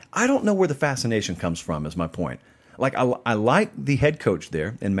State, I don't know where the fascination comes from, is my point. Like, I like the head coach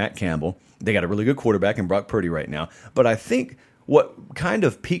there in Matt Campbell. They got a really good quarterback in Brock Purdy right now. But I think what kind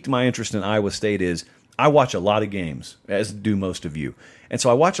of piqued my interest in Iowa State is I watch a lot of games, as do most of you. And so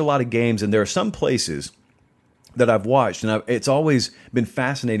I watch a lot of games, and there are some places that I've watched, and it's always been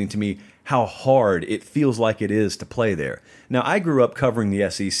fascinating to me how hard it feels like it is to play there. Now, I grew up covering the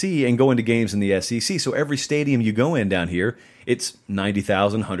SEC and going to games in the SEC, so every stadium you go in down here, it's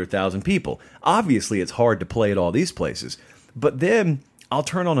 90,000, 100,000 people. Obviously, it's hard to play at all these places. But then I'll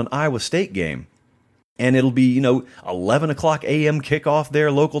turn on an Iowa State game, and it'll be, 11 o'clock a.m. kickoff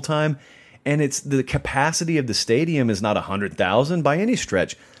there, local time, and it's the capacity of the stadium is not 100,000 by any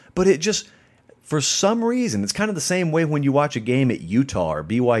stretch, but it just, for some reason, it's kind of the same way when you watch a game at Utah or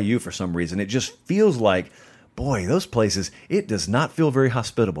BYU for some reason. It just feels like, boy, those places, it does not feel very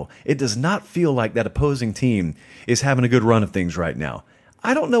hospitable. It does not feel like that opposing team is having a good run of things right now.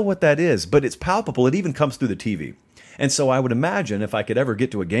 I don't know what that is, but it's palpable. It even comes through the TV. And so I would imagine if I could ever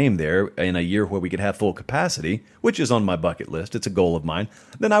get to a game there in a year where we could have full capacity, which is on my bucket list, it's a goal of mine,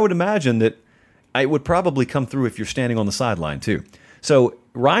 then I would imagine that it would probably come through if you're standing on the sideline too. So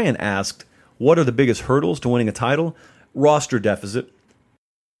Ryan asked, what are the biggest hurdles to winning a title? Roster deficit.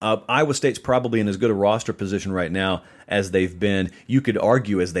 Iowa State's probably in as good a roster position right now as they've been. You could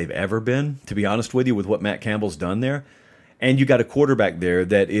argue as they've ever been, to be honest with you, with what Matt Campbell's done there. And you got a quarterback there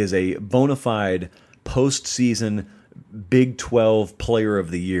that is a bona fide postseason Big 12 Player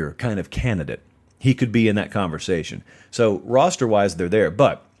of the Year kind of candidate. He could be in that conversation. So roster-wise, they're there.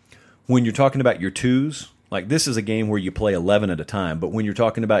 But when you're talking about your twos, like this is a game where you play 11 at a time, but when you're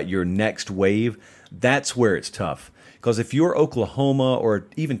talking about your next wave, that's where it's tough. Because if you're Oklahoma or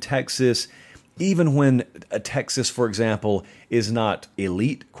even Texas, even when a Texas, for example, is not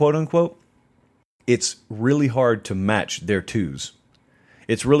elite, quote-unquote, it's really hard to match their twos.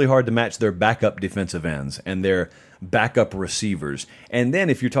 It's really hard to match their backup defensive ends and their backup receivers. And then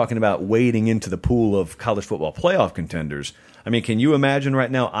if you're talking about wading into the pool of college football playoff contenders, I mean, can you imagine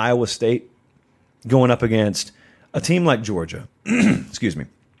right now Iowa State going up against a team like Georgia, excuse me,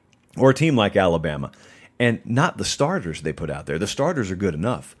 or a team like Alabama, and not the starters they put out there. The starters are good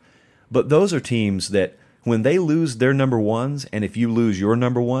enough. But those are teams that when they lose their number ones, and if you lose your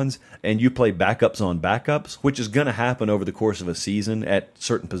number ones, and you play backups on backups, which is going to happen over the course of a season at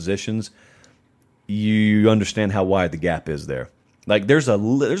certain positions, you understand how wide the gap is there. Like there's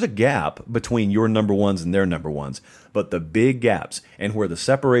a gap between your number ones and their number ones, but the big gaps and where the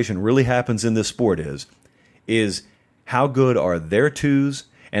separation really happens in this sport is how good are their twos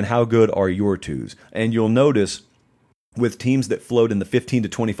and how good are your twos. And you'll notice with teams that float in the 15 to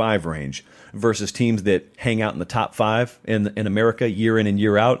 25 range versus teams that hang out in the top 5 in America year in and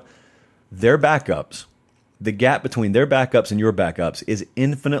year out, their backups, the gap between their backups and your backups is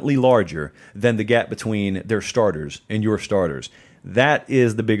infinitely larger than the gap between their starters and your starters. That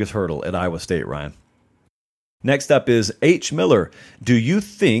is the biggest hurdle at Iowa State, Ryan. Next up is H. Miller. Do you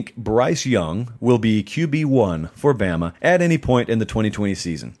think Bryce Young will be QB1 for Bama at any point in the 2020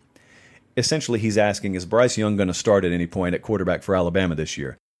 season? Essentially, he's asking, is Bryce Young going to start at any point at quarterback for Alabama this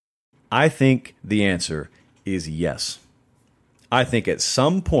year? I think the answer is yes. I think at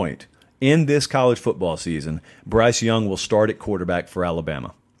some point in this college football season, Bryce Young will start at quarterback for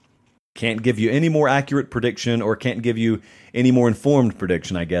Alabama. Can't give you any more accurate prediction, or can't give you any more informed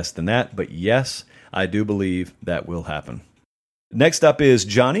prediction, I guess, than that. But yes, I do believe that will happen. Next up is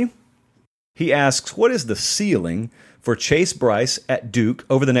Johnny. He asks, what is the ceiling for Chase Bryce at Duke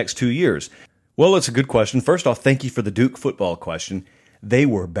over the next 2 years? Well, it's a good question. First off, thank you for the Duke football question. They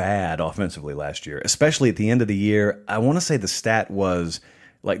were bad offensively last year, especially at the end of the year. I want to say the stat was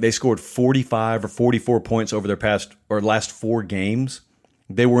like they scored 45 or 44 points over their last 4 games.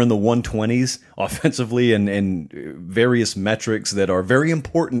 They were in the 120s offensively and various metrics that are very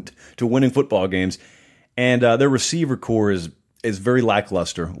important to winning football games. And their receiver core is very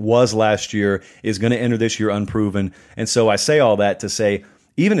lackluster, was last year, is going to enter this year unproven. And so I say all that to say,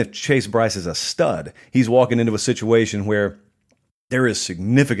 even if Chase Bryce is a stud, he's walking into a situation where there is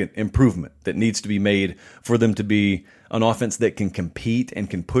significant improvement that needs to be made for them to be an offense that can compete and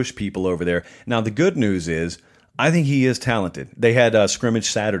can push people over there. Now, the good news is, I think he is talented. They had a scrimmage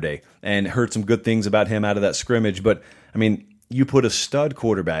Saturday and heard some good things about him out of that scrimmage. But, I mean, you put a stud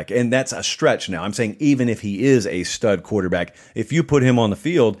quarterback, and that's a stretch now. I'm saying even if he is a stud quarterback, if you put him on the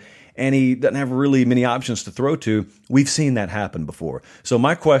field and he doesn't have really many options to throw to, we've seen that happen before. So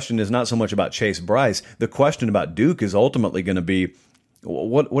my question is not so much about Chase Bryce. The question about Duke is ultimately going to be,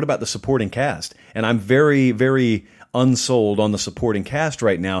 what about the supporting cast? And I'm very, very unsold on the supporting cast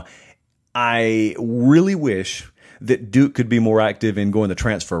right now. I really wish that Duke could be more active in going the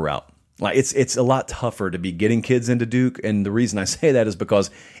transfer route. Like it's a lot tougher to be getting kids into Duke, and the reason I say that is because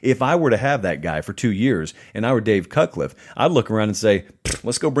if I were to have that guy for 2 years and I were Dave Cutcliffe, I'd look around and say,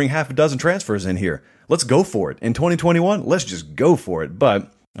 let's go bring half a dozen transfers in here. Let's go for it. In 2021, let's just go for it.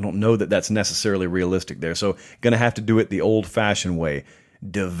 But I don't know that that's necessarily realistic there. So going to have to do it the old-fashioned way.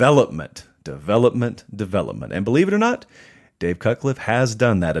 Development. And believe it or not, Dave Cutcliffe has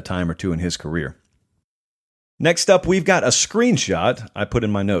done that a time or two in his career. Next up, we've got a screenshot. I put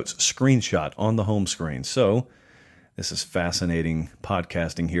in my notes, screenshot on the home screen. So this is fascinating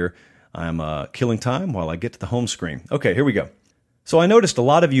podcasting here. I'm killing time while I get to the home screen. Okay, here we go. So I noticed a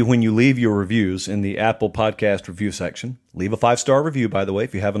lot of you, when you leave your reviews in the Apple Podcast review section, leave a 5-star review, by the way,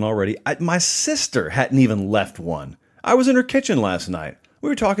 if you haven't already. My sister hadn't even left one. I was in her kitchen last night. We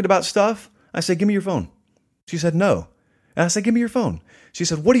were talking about stuff. I said, give me your phone. She said, no. And I said, give me your phone. She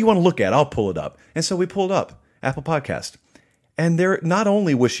said, what do you want to look at? I'll pull it up. And so we pulled up Apple Podcast. And there, not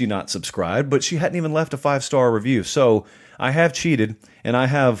only was she not subscribed, but she hadn't even left a 5-star review. So I have cheated, and I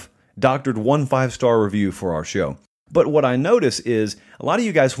have doctored one 5-star review for our show. But what I notice is a lot of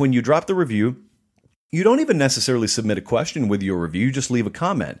you guys, when you drop the review, you don't even necessarily submit a question with your review, you just leave a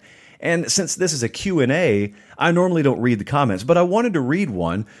comment. And since this is a Q&A, I normally don't read the comments, but I wanted to read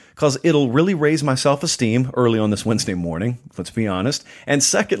one because it'll really raise my self-esteem early on this Wednesday morning, let's be honest. And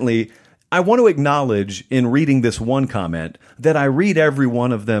secondly, I want to acknowledge in reading this one comment that I read every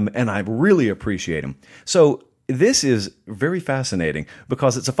one of them and I really appreciate them. So this is very fascinating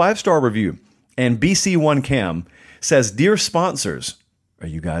because it's a 5-star review, and BC1Cam says, Dear sponsors, are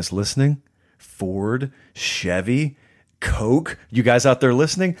you guys listening? Ford, Chevy, Coke, you guys out there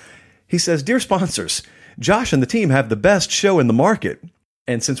listening? He says, Dear sponsors, Josh and the team have the best show in the market.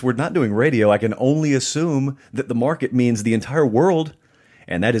 And since we're not doing radio, I can only assume that the market means the entire world.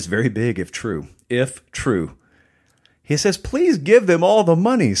 And that is very big if true. If true. He says, please give them all the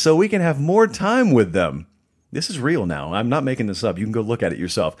money so we can have more time with them. This is real now. I'm not making this up. You can go look at it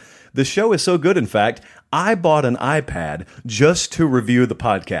yourself. The show is so good, in fact, I bought an iPad just to review the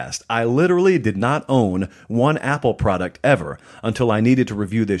podcast. I literally did not own one Apple product ever until I needed to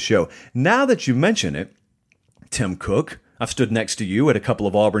review this show. Now that you mention it, Tim Cook, I've stood next to you at a couple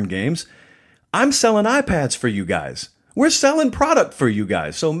of Auburn games. I'm selling iPads for you guys. We're selling product for you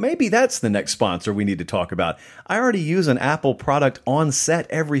guys. So maybe that's the next sponsor we need to talk about. I already use an Apple product on set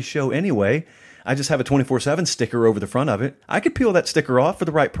every show anyway. I just have a 24/7 sticker over the front of it. I could peel that sticker off for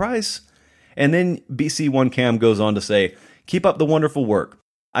the right price. And then BC1Cam goes on to say, keep up the wonderful work.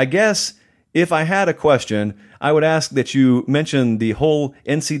 I guess if I had a question, I would ask that you mention the whole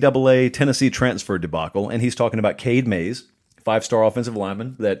NCAA Tennessee transfer debacle. And he's talking about Cade Mays, 5-star offensive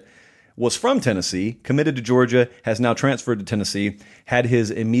lineman that was from Tennessee, committed to Georgia, has now transferred to Tennessee, had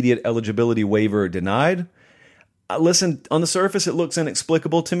his immediate eligibility waiver denied, Listen, on the surface, it looks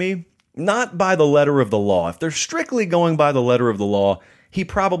inexplicable to me. Not by the letter of the law. If they're strictly going by the letter of the law, he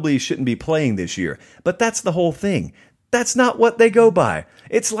probably shouldn't be playing this year. But that's the whole thing. That's not what they go by.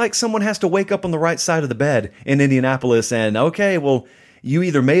 It's like someone has to wake up on the right side of the bed in Indianapolis and, okay, well, you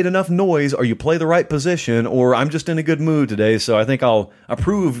either made enough noise or you play the right position, or I'm just in a good mood today, so I think I'll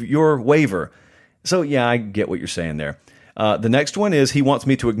approve your waiver. So, yeah, I get what you're saying there. The next one is he wants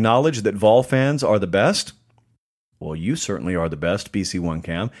me to acknowledge that Vol fans are the best. Well, you certainly are the best, BC1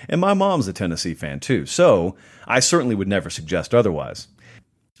 Cam, and my mom's a Tennessee fan too, so I certainly would never suggest otherwise.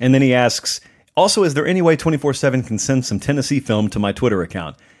 And then he asks, also, is there any way 24/7 can send some Tennessee film to my Twitter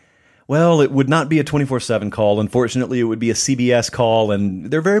account? Well, it would not be a 24/7 call. Unfortunately, it would be a CBS call, and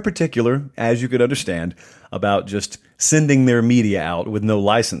they're very particular, as you could understand, about just sending their media out with no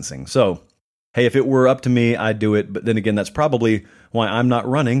licensing. So, hey, if it were up to me, I'd do it. But then again, that's probably why I'm not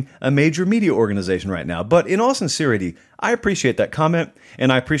running a major media organization right now. But in all sincerity, I appreciate that comment,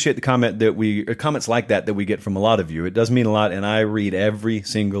 and I appreciate the comments like that we get from a lot of you. It does mean a lot, and I read every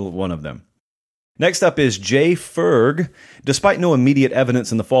single one of them. Next up is Jay Ferg. Despite no immediate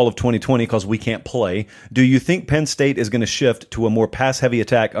evidence in the fall of 2020 because we can't play, do you think Penn State is going to shift to a more pass-heavy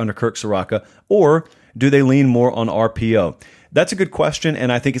attack under Kirk Soraka, or do they lean more on RPO? That's a good question,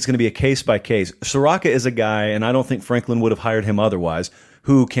 and I think it's going to be a case-by-case. Soraka is a guy, and I don't think Franklin would have hired him otherwise,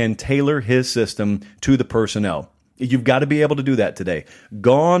 who can tailor his system to the personnel. You've got to be able to do that today.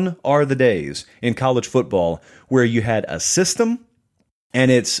 Gone are the days in college football where you had a system,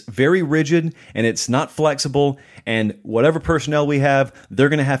 and it's very rigid, and it's not flexible, and whatever personnel we have, they're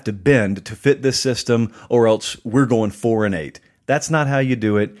going to have to bend to fit this system, or else we're going 4-8. That's not how you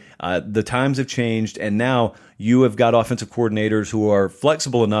do it. The times have changed, and now you have got offensive coordinators who are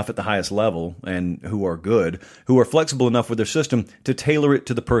flexible enough at the highest level and who are good, who are flexible enough with their system to tailor it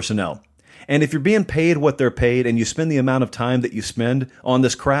to the personnel. And if you're being paid what they're paid and you spend the amount of time that you spend on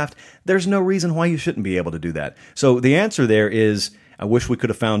this craft, there's no reason why you shouldn't be able to do that. So the answer there is, I wish we could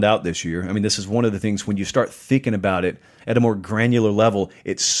have found out this year. I mean, this is one of the things when you start thinking about it at a more granular level,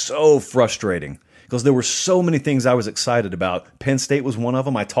 it's so frustrating. Because there were so many things I was excited about. Penn State was one of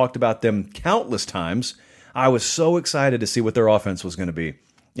them. I talked about them countless times. I was so excited to see what their offense was going to be.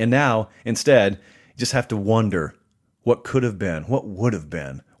 And now, instead, you just have to wonder what could have been, what would have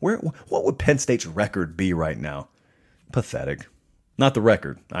been. What would Penn State's record be right now? Pathetic. Not the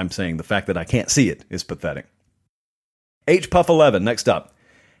record. I'm saying the fact that I can't see it is pathetic. HPuff11, next up.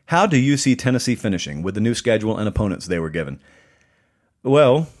 How do you see Tennessee finishing with the new schedule and opponents they were given?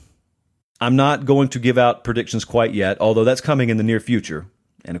 Well, I'm not going to give out predictions quite yet, although that's coming in the near future.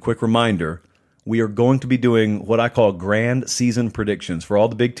 And a quick reminder, we are going to be doing what I call grand season predictions for all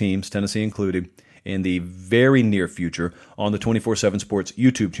the big teams, Tennessee included, in the very near future on the 24/7 Sports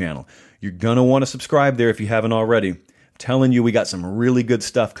YouTube channel. You're going to want to subscribe there if you haven't already. I'm telling you, we got some really good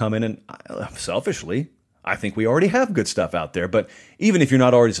stuff coming, and selfishly, I think we already have good stuff out there. But even if you're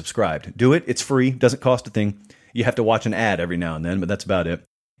not already subscribed, do it. It's free. Doesn't cost a thing. You have to watch an ad every now and then, but that's about it.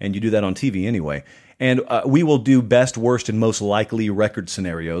 And you do that on TV anyway. And we will do best, worst, and most likely record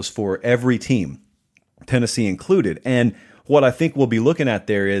scenarios for every team, Tennessee included. And what I think we'll be looking at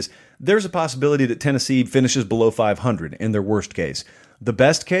there is there's a possibility that Tennessee finishes below 500 in their worst case. The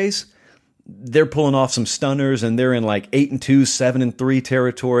best case, they're pulling off some stunners, and they're in like 8-2, 7-3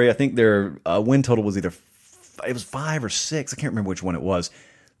 territory. I think their win total was either 5 or 6. I can't remember which one it was.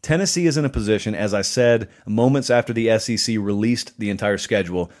 Tennessee is in a position, as I said, moments after the SEC released the entire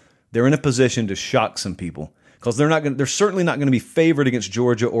schedule, they're in a position to shock some people because they're certainly not going to be favored against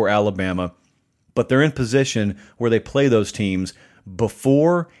Georgia or Alabama, but they're in position where they play those teams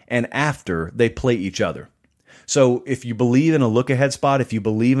before and after they play each other. So if you believe in a look-ahead spot, if you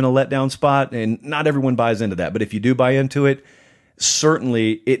believe in a letdown spot, and not everyone buys into that, but if you do buy into it,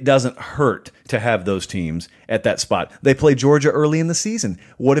 certainly it doesn't hurt to have those teams at that spot. They play Georgia early in the season.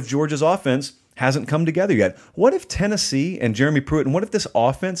 What if Georgia's offense hasn't come together yet? What if Tennessee and Jeremy Pruitt, and what if this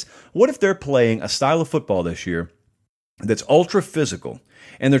offense, what if they're playing a style of football this year that's ultra physical,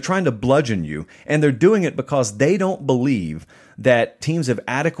 and they're trying to bludgeon you, and they're doing it because they don't believe that teams have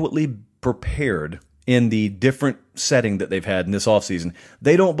adequately prepared in the different setting that they've had in this offseason.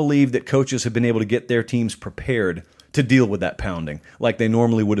 They don't believe that coaches have been able to get their teams prepared to deal with that pounding like they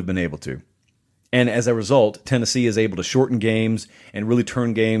normally would have been able to. And as a result, Tennessee is able to shorten games and really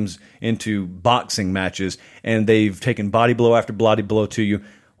turn games into boxing matches, and they've taken body blow after body blow to you.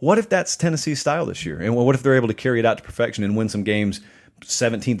 What if that's Tennessee's style this year? And what if they're able to carry it out to perfection and win some games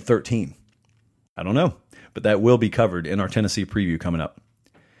 17-13? I don't know, but that will be covered in our Tennessee preview coming up.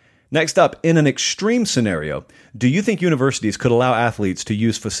 Next up, in an extreme scenario, do you think universities could allow athletes to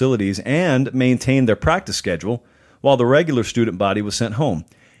use facilities and maintain their practice schedule while the regular student body was sent home.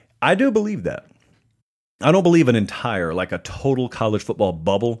 I do believe that. I don't believe an entire, like a total college football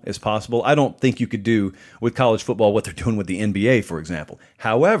bubble is possible. I don't think you could do with college football what they're doing with the NBA, for example.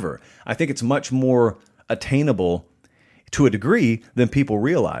 However, I think it's much more attainable to a degree than people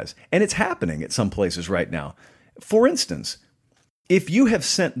realize. And it's happening at some places right now. For instance, if you have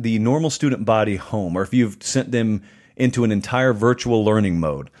sent the normal student body home, or if you've sent them into an entire virtual learning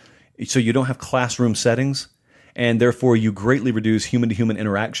mode, so you don't have classroom settings, and therefore you greatly reduce human-to-human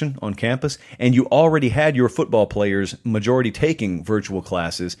interaction on campus, and you already had your football players majority taking virtual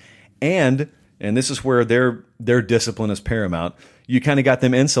classes, and this is where their discipline is paramount, you kind of got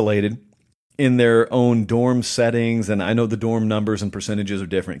them insulated in their own dorm settings, and I know the dorm numbers and percentages are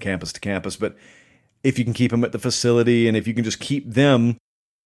different campus to campus, but if you can keep them at the facility, and if you can just keep them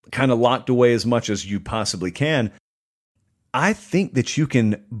kind of locked away as much as you possibly can, I think that you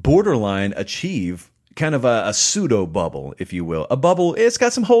can borderline achieve kind of a pseudo bubble, if you will. A bubble, it's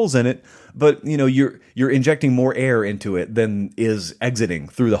got some holes in it, but you're injecting more air into it than is exiting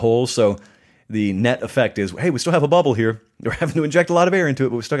through the holes. So the net effect is, hey, we still have a bubble here. We're having to inject a lot of air into it,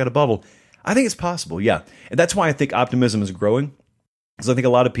 but we still got a bubble. I think it's possible, yeah. And that's why I think optimism is growing, because I think a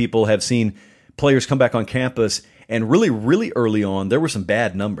lot of people have seen players come back on campus, and really, really early on, there were some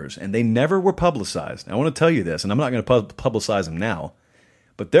bad numbers, and they never were publicized. I want to tell you this, and I'm not going to publicize them now,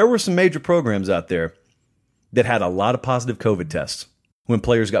 but there were some major programs out there that had a lot of positive COVID tests when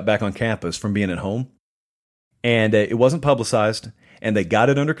players got back on campus from being at home. And it wasn't publicized, and they got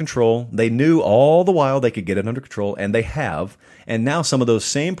it under control. They knew all the while they could get it under control, and they have. And now some of those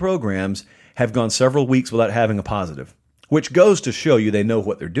same programs have gone several weeks without having a positive, which goes to show you they know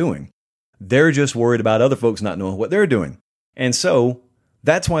what they're doing. They're just worried about other folks not knowing what they're doing. And so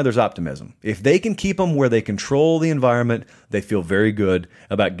that's why there's optimism. If they can keep them where they control the environment, they feel very good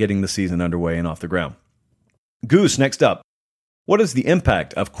about getting the season underway and off the ground. Goose, next up. What is the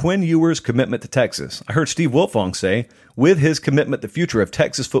impact of Quinn Ewers' commitment to Texas? I heard Steve Wiltfong say, with his commitment, the future of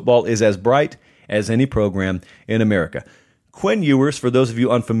Texas football is as bright as any program in America. Quinn Ewers, for those of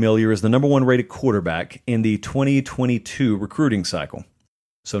you unfamiliar, is the number one rated quarterback in the 2022 recruiting cycle.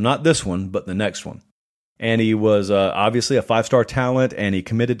 So not this one, but the next one. And he was obviously a five-star talent, and he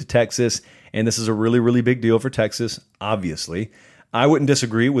committed to Texas, and this is a really, really big deal for Texas, obviously. I wouldn't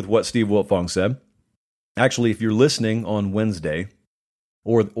disagree with what Steve Wiltfong said. Actually, if you're listening on Wednesday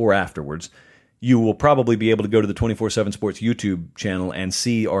or afterwards, you will probably be able to go to the 24/7 Sports YouTube channel and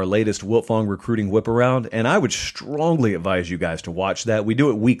see our latest Wiltfong recruiting whip around, and I would strongly advise you guys to watch that. We do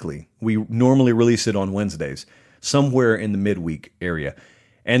it weekly. We normally release it on Wednesdays, somewhere in the midweek area.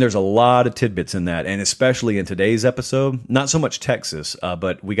 And there's a lot of tidbits in that, and especially in today's episode, not so much Texas,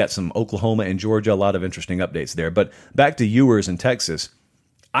 but we got some Oklahoma and Georgia, a lot of interesting updates there. But back to Ewers in Texas,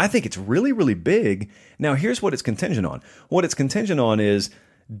 I think it's really, really big. Now, here's what it's contingent on. What it's contingent on is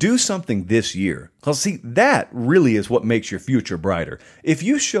do something this year. Because, see, that really is what makes your future brighter. If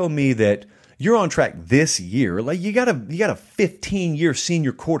you show me that you're on track this year, like you got a 15-year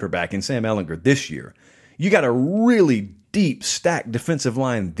senior quarterback in Sam Ehlinger this year, you got a really deep stacked defensive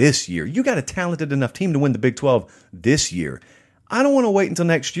line this year, you got a talented enough team to win the Big 12 this year, I don't want to wait until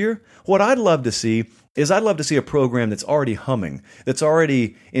next year. What I'd love to see is I'd love to see a program that's already humming, that's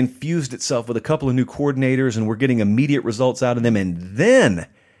already infused itself with a couple of new coordinators, and we're getting immediate results out of them, and then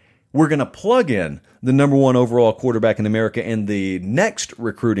we're going to plug in the number one overall quarterback in America in the next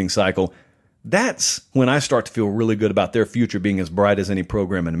recruiting cycle. That's when I start to feel really good about their future being as bright as any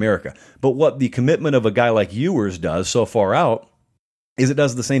program in America. But what the commitment of a guy like Ewers does so far out is it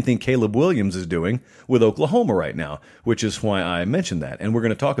does the same thing Caleb Williams is doing with Oklahoma right now, which is why I mentioned that. And we're going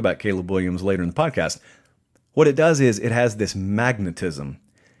to talk about Caleb Williams later in the podcast. What it does is it has this magnetism.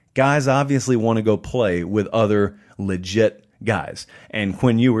 Guys obviously want to go play with other legit guys. And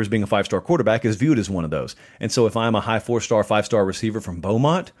Quinn Ewers, being a five-star quarterback, is viewed as one of those. And so if I'm a high four-star, five-star receiver from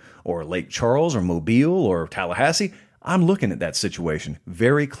Beaumont or Lake Charles or Mobile or Tallahassee, I'm looking at that situation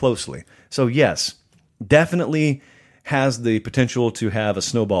very closely. So yes, definitely has the potential to have a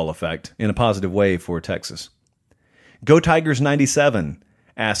snowball effect in a positive way for Texas. Go Tigers 97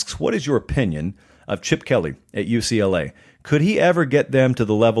 asks, what is your opinion of Chip Kelly at UCLA? Could he ever get them to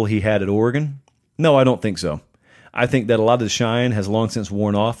the level he had at Oregon? No, I don't think so. I think that a lot of the shine has long since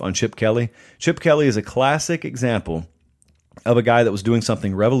worn off on Chip Kelly. Chip Kelly is a classic example of a guy that was doing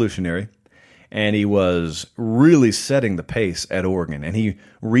something revolutionary, and he was really setting the pace at Oregon, and he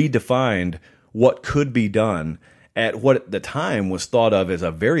redefined what could be done at what at the time was thought of as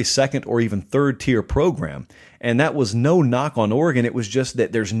a very second or even third tier program. And that was no knock on Oregon. It was just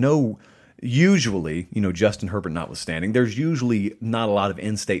that there's no, usually, Justin Herbert notwithstanding, there's usually not a lot of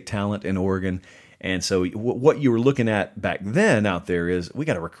in-state talent in Oregon. And so what you were looking at back then out there is, we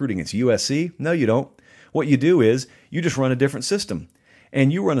got to recruit against USC. No, you don't. What you do is you just run a different system.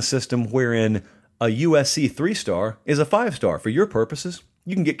 And you run a system wherein a USC 3-star is a 5-star for your purposes.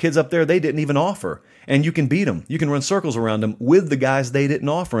 You can get kids up there they didn't even offer, and you can beat them. You can run circles around them with the guys they didn't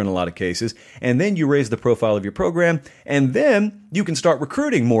offer in a lot of cases, and then you raise the profile of your program, and then you can start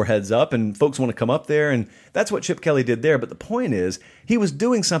recruiting more heads up, and folks want to come up there, and that's what Chip Kelly did there. But the point is, he was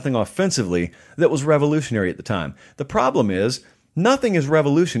doing something offensively that was revolutionary at the time. The problem is, nothing is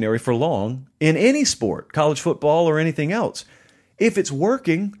revolutionary for long in any sport, college football or anything else. If it's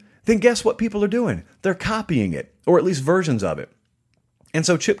working, then guess what people are doing? They're copying it, or at least versions of it. And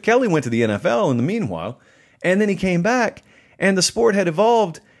so Chip Kelly went to the NFL in the meanwhile, and then he came back, and the sport had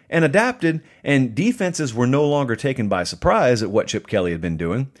evolved and adapted, and defenses were no longer taken by surprise at what Chip Kelly had been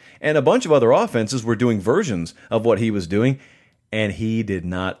doing, and a bunch of other offenses were doing versions of what he was doing, and he did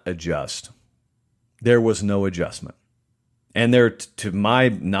not adjust. There was no adjustment. And there, to my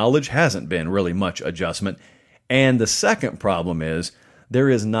knowledge, hasn't been really much adjustment. And the second problem is, there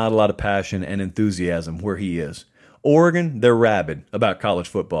is not a lot of passion and enthusiasm where he is. Oregon, they're rabid about college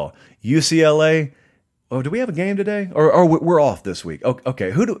football. UCLA, oh, do we have a game today? Or we're off this week? Okay,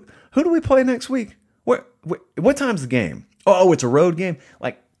 who do we play next week? What time's the game? Oh, it's a road game?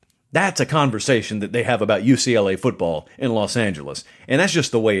 Like, that's a conversation that they have about UCLA football in Los Angeles. And that's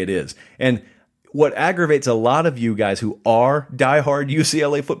just the way it is. And what aggravates a lot of you guys who are diehard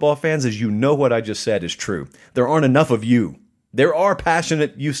UCLA football fans is, you know what I just said is true. There aren't enough of you. There are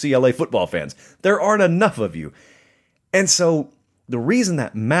passionate UCLA football fans. There aren't enough of you. And so the reason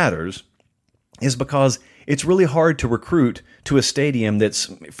that matters is because it's really hard to recruit to a stadium that's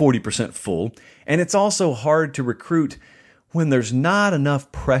 40% full. And it's also hard to recruit when there's not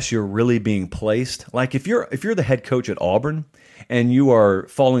enough pressure really being placed. Like if you're the head coach at Auburn and you are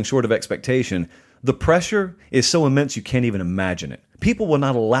falling short of expectation, the pressure is so immense you can't even imagine it. People will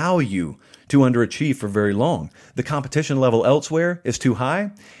not allow you to underachieve for very long. The competition level elsewhere is too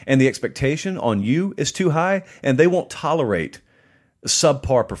high, and the expectation on you is too high, and they won't tolerate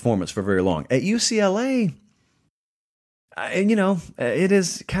subpar performance for very long. At UCLA, it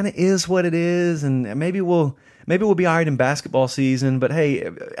is what it is, and maybe we'll be all right in basketball season, but hey,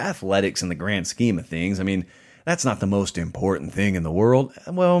 athletics in the grand scheme of things, I mean, that's not the most important thing in the world.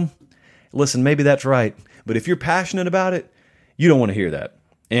 Well, listen, maybe that's right, but if you're passionate about it, you don't want to hear that.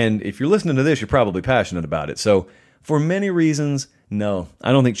 And if you're listening to this, you're probably passionate about it. So for many reasons, no,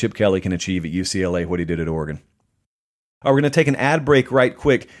 I don't think Chip Kelly can achieve at UCLA what he did at Oregon. All right, we're going to take an ad break right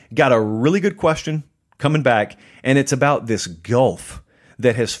quick. Got a really good question coming back, and it's about this gulf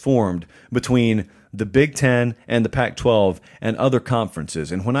that has formed between the Big Ten and the Pac-12 and other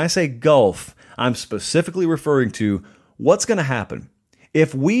conferences. And when I say gulf, I'm specifically referring to what's going to happen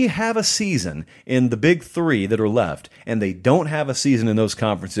if we have a season in the big three that are left and they don't have a season in those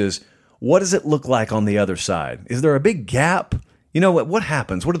conferences. What does it look like on the other side? Is there a big gap? You know what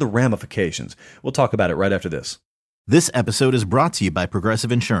happens? What are the ramifications? We'll talk about it right after this. This episode is brought to you by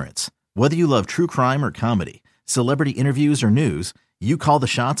Progressive Insurance. Whether you love true crime or comedy, celebrity interviews or news, you call the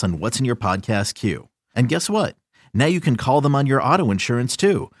shots on what's in your podcast queue. And guess what? Now you can call them on your auto insurance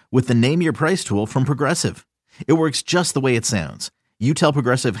too with the Name Your Price tool from Progressive. It works just the way it sounds. You tell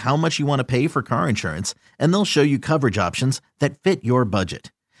Progressive how much you want to pay for car insurance, and they'll show you coverage options that fit your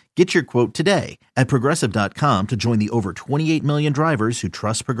budget. Get your quote today at Progressive.com to join the over 28 million drivers who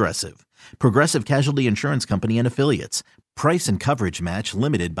trust Progressive. Progressive Casualty Insurance Company and Affiliates. Price and coverage match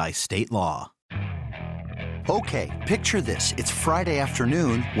limited by state law. Okay, picture this. It's Friday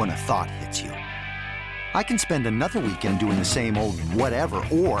afternoon when a thought hits you. I can spend another weekend doing the same old whatever,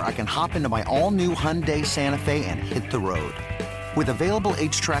 or I can hop into my all-new Hyundai Santa Fe and hit the road. With available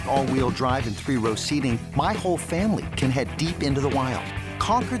H-Track all-wheel drive and 3-row seating, my whole family can head deep into the wild.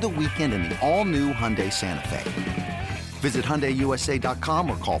 Conquer the weekend in the all-new Hyundai Santa Fe. Visit HyundaiUSA.com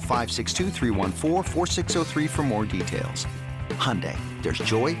or call 562-314-4603 for more details. Hyundai, there's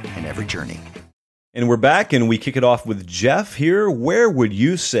joy in every journey. And we're back, and we kick it off with Jeff here. Where would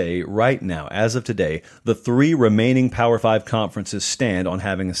you say right now, as of today, the three remaining Power 5 conferences stand on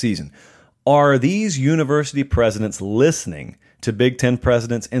having a season? Are these university presidents listening to Big Ten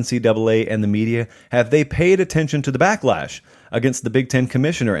presidents, NCAA, and the media? Have they paid attention to the backlash against the Big Ten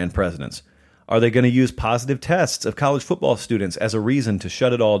commissioner and presidents? Are they going to use positive tests of college football students as a reason to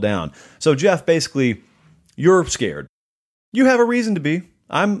shut it all down? So, Jeff, basically, you're scared. You have a reason to be.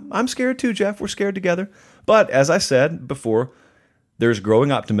 I'm scared too, Jeff. We're scared together. But as I said before, there's growing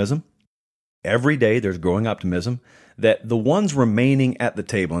optimism. Every day there's growing optimism that the ones remaining at the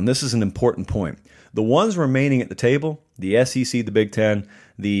table, and this is an important point, the ones remaining at the table, the SEC, the Big Ten,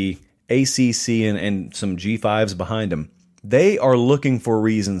 the ACC and some G5s behind them, they are looking for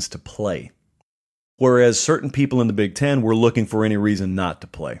reasons to play. Whereas certain people in the Big Ten were looking for any reason not to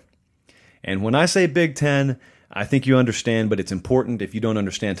play. And when I say Big Ten, I think you understand, but it's important if you don't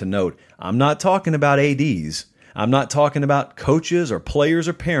understand to note, I'm not talking about ADs. I'm not talking about coaches or players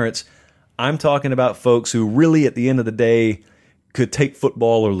or parents. I'm talking about folks who really, at the end of the day, could take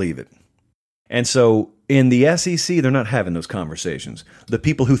football or leave it. And so in the SEC, they're not having those conversations. The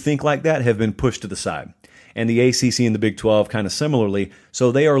people who think like that have been pushed to the side. And the ACC and the Big 12 kind of similarly, so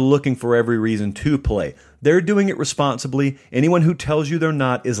they are looking for every reason to play. They're doing it responsibly. Anyone who tells you they're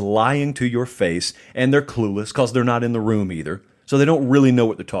not is lying to your face, and they're clueless because they're not in the room either. So they don't really know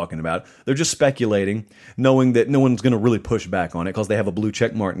what they're talking about. They're just speculating, knowing that no one's going to really push back on it because they have a blue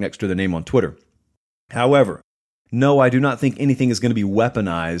check mark next to their name on Twitter. However, no, I do not think anything is going to be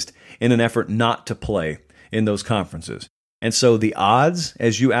weaponized in an effort not to play in those conferences. And so the odds,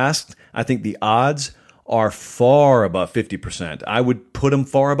 as you asked, I think the odds are far above 50%. I would put them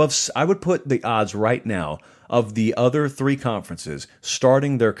far above. I would put the odds right now of the other three conferences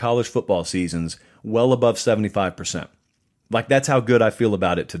starting their college football seasons well above 75%. Like, that's how good I feel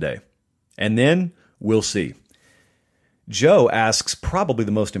about it today. And then we'll see. Joe asks probably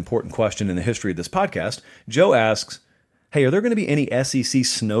the most important question in the history of this podcast. Joe asks, hey, are there going to be any SEC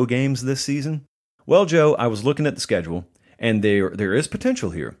snow games this season? Well, Joe, I was looking at the schedule, and there is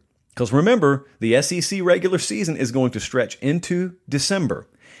potential here. Because remember, the SEC regular season is going to stretch into December.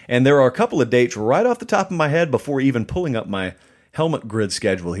 And there are a couple of dates right off the top of my head before even pulling up my helmet grid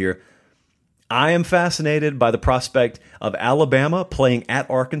schedule here. I am fascinated by the prospect of Alabama playing at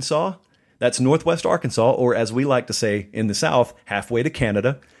Arkansas. That's Northwest Arkansas, or as we like to say in the South, halfway to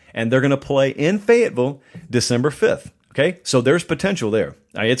Canada. And they're going to play in Fayetteville December 5th. Okay, so there's potential there.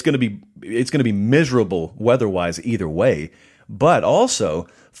 It's going to be miserable weather-wise either way. But also,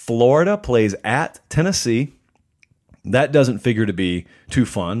 Florida plays at Tennessee. That doesn't figure to be too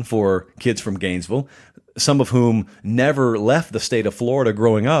fun for kids from Gainesville, some of whom never left the state of Florida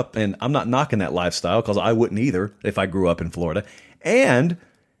growing up. And I'm not knocking that lifestyle because I wouldn't either if I grew up in Florida. And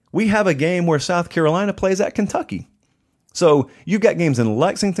we have a game where South Carolina plays at Kentucky. So you've got games in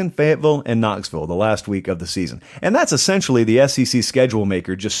Lexington, Fayetteville, and Knoxville the last week of the season. And that's essentially the SEC schedule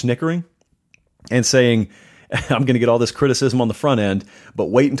maker just snickering and saying, I'm going to get all this criticism on the front end, but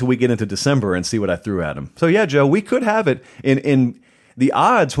wait until we get into December and see what I threw at him. So yeah, Joe, we could have it in the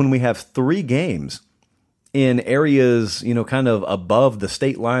odds when we have 3 games in areas, kind of above the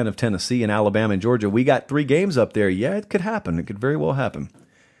state line of Tennessee and Alabama and Georgia. We got 3 games up there. Yeah, it could happen. It could very well happen.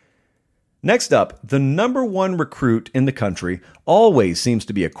 Next up, the number 1 recruit in the country always seems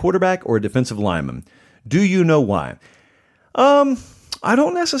to be a quarterback or a defensive lineman. Do you know why? I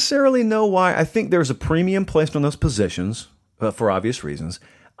don't necessarily know why. I think there's a premium placed on those positions for obvious reasons.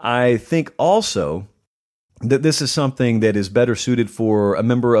 I think also that this is something that is better suited for a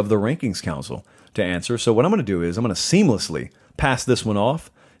member of the Rankings Council to answer. So what I'm going to do is I'm going to seamlessly pass this one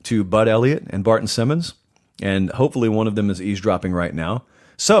off to Bud Elliott and Barton Simmons, and hopefully one of them is eavesdropping right now.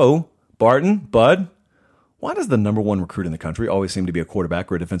 So, Bud, why does the number 1 recruit in the country always seem to be a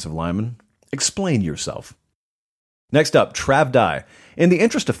quarterback or a defensive lineman? Explain yourself. Next up, Trav Dye. In the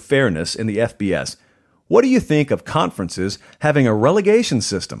interest of fairness in the FBS, what do you think of conferences having a relegation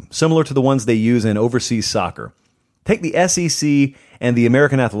system similar to the ones they use in overseas soccer? Take the SEC and the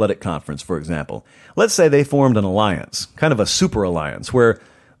American Athletic Conference, for example. Let's say they formed an alliance, kind of a super alliance, where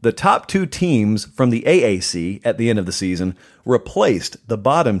the top 2 teams from the AAC at the end of the season replaced the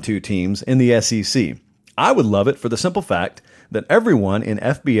bottom 2 teams in the SEC. I would love it for the simple fact that everyone in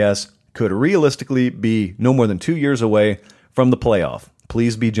FBS could realistically be no more than 2 years away from the playoff.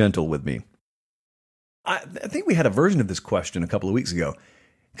 Please be gentle with me. I think we had a version of this question a couple of weeks ago.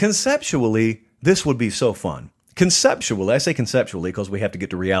 Conceptually, this would be so fun. Conceptually, I say conceptually because we have to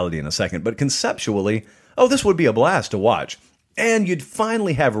get to reality in a second, but conceptually, this would be a blast to watch. And you'd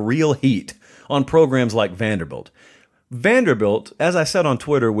finally have real heat on programs like Vanderbilt. Vanderbilt, as I said on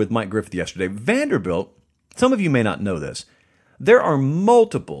Twitter with Mike Griffith yesterday, Vanderbilt, some of you may not know this, there are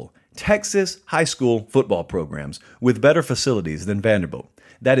multiple Texas high school football programs with better facilities than Vanderbilt.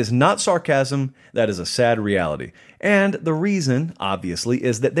 That is not sarcasm. That is a sad reality. And the reason, obviously,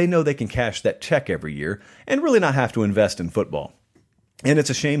 is that they know they can cash that check every year and really not have to invest in football. And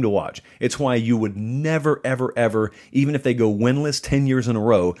it's a shame to watch. It's why you would never, ever, ever, even if they go winless 10 years in a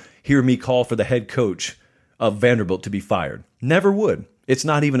row, hear me call for the head coach of Vanderbilt to be fired. Never would. It's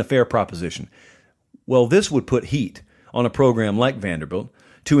not even a fair proposition. Well, this would put heat on a program like Vanderbilt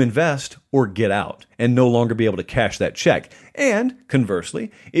to invest or get out and no longer be able to cash that check. And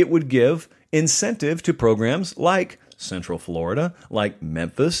conversely, it would give incentive to programs like Central Florida, like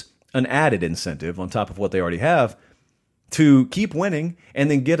Memphis, an added incentive on top of what they already have to keep winning and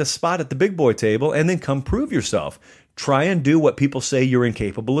then get a spot at the big boy table and then come prove yourself. Try and do what people say you're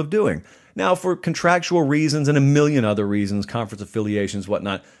incapable of doing. Now, for contractual reasons and a million other reasons, conference affiliations,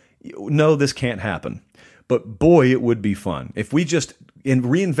 whatnot, no, this can't happen. But boy, it would be fun. If we just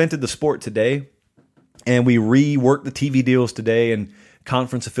reinvented the sport today and we reworked the TV deals today and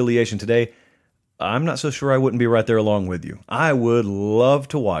conference affiliation today, I'm not so sure I wouldn't be right there along with you. I would love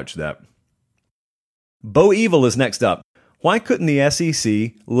to watch that. Bo Evil is next up. Why couldn't the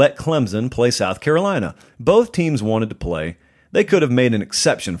SEC let Clemson play South Carolina? Both teams wanted to play. They could have made an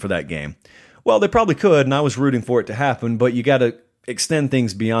exception for that game. Well, they probably could, and I was rooting for it to happen, but you got to extend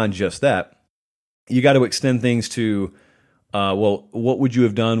things beyond just that. You got to extend things to, what would you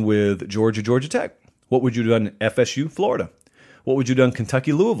have done with Georgia Tech? What would you have done FSU, Florida? What would you have done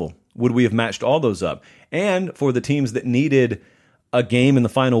Kentucky, Louisville? Would we have matched all those up? And for the teams that needed a game in the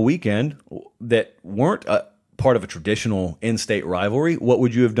final weekend that weren't part of a traditional in-state rivalry, what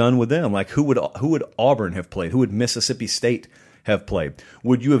would you have done with them? Like who would Auburn have played? Who would Mississippi State have played?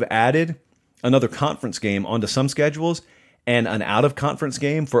 Would you have added another conference game onto some schedules and an out-of-conference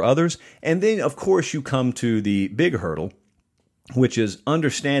game for others? And then, of course, you come to the big hurdle, which is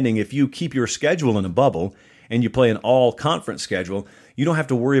understanding if you keep your schedule in a bubble and you play an all-conference schedule, you don't have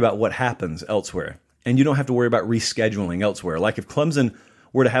to worry about what happens elsewhere. And you don't have to worry about rescheduling elsewhere. Like if Clemson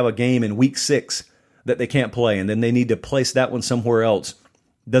were to have a game in week 6 that they can't play, and then they need to place that one somewhere else,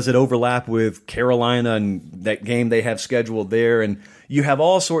 does it overlap with Carolina and that game they have scheduled there? And you have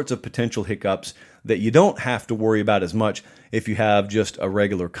all sorts of potential hiccups that you don't have to worry about as much if you have just a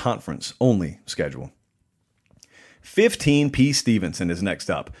regular conference-only schedule. 15P Stevenson is next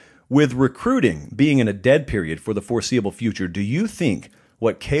up. With recruiting being in a dead period for the foreseeable future, do you think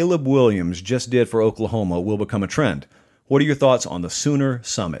what Caleb Williams just did for Oklahoma will become a trend? What are your thoughts on the Sooner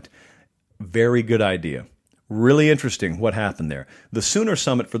Summit? Very good idea. Really interesting what happened there. The Sooner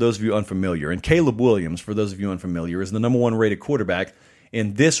Summit, for those of you unfamiliar, and Caleb Williams, for those of you unfamiliar, is the number 1 rated quarterback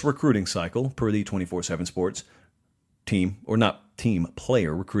in this recruiting cycle per the 24/7 Sports team, or not team,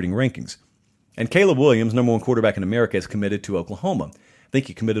 player recruiting rankings. And Caleb Williams, number 1 quarterback in America, is committed to Oklahoma. I think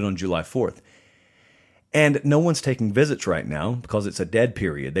he committed on July 4th. And no one's taking visits right now because it's a dead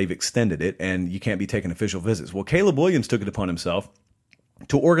period. They've extended it, and you can't be taking official visits. Well, Caleb Williams took it upon himself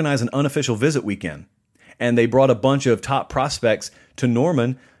to organize an unofficial visit weekend. And they brought a bunch of top prospects to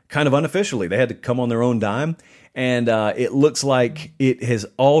Norman kind of unofficially. They had to come on their own dime. And it looks like it has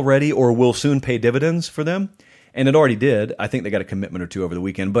already or will soon pay dividends for them. And it already did. I think they got a commitment or two over the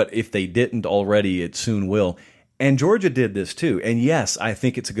weekend. But if they didn't already, it soon will. And Georgia did this too. And yes, I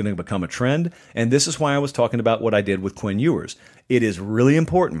think it's going to become a trend. And this is why I was talking about what I did with Quinn Ewers. It is really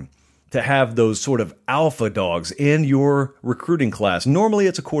important to have those sort of alpha dogs in your recruiting class. Normally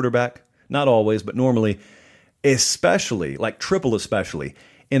it's a quarterback, not always, but normally, especially, like triple especially,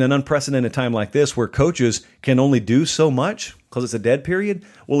 in an unprecedented time like this where coaches can only do so much because it's a dead period.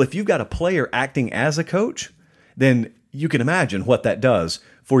 Well, if you've got a player acting as a coach, then you can imagine what that does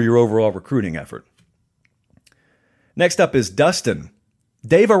for your overall recruiting effort. Next up is Dustin.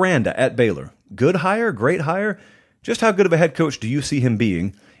 Dave Aranda at Baylor. Good hire, great hire. Just how good of a head coach do you see him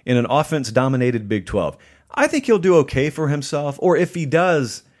being in an offense-dominated Big 12? I think he'll do okay for himself, or if he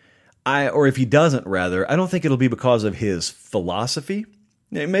does, or if he doesn't, rather, I don't think it'll be because of his philosophy.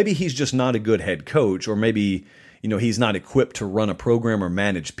 Maybe he's just not a good head coach, or maybe he's not equipped to run a program or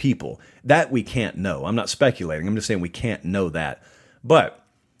manage people. That we can't know. I'm not speculating. I'm just saying we can't know that. But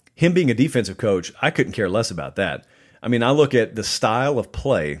him being a defensive coach, I couldn't care less about that. I mean, I look at the style of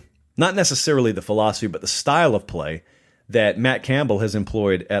play, not necessarily the philosophy, but the style of play that Matt Campbell has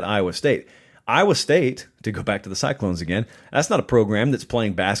employed at Iowa State. Iowa State, to go back to the Cyclones again, that's not a program that's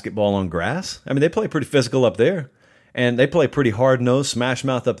playing basketball on grass. I mean, they play pretty physical up there, and they play pretty hard-nosed, smash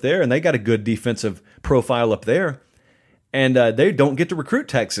mouth up there, and they got a good defensive profile up there. And they don't get to recruit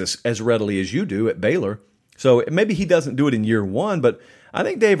Texas as readily as you do at Baylor. So maybe he doesn't do it in year one, but I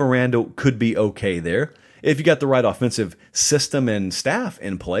think Dave Aranda could be okay there. If you got the right offensive system and staff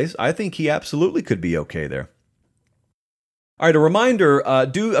in place, I think he absolutely could be okay there. All right, a reminder,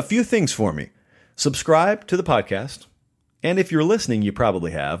 do a few things for me. Subscribe to the podcast, and if you're listening, you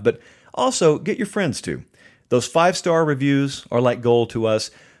probably have, but also get your friends to. Those 5-star reviews are like gold to us.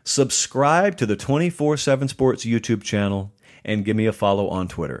 Subscribe to the 24/7 Sports YouTube channel, and give me a follow on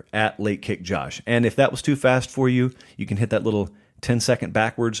Twitter, @LateKickJosh. And if that was too fast for you, you can hit that little 10-second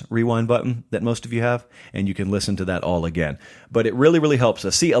backwards rewind button that most of you have, and you can listen to that all again. But it really, really helps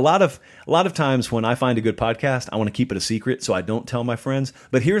us. See, a lot of times when I find a good podcast, I want to keep it a secret, so I don't tell my friends.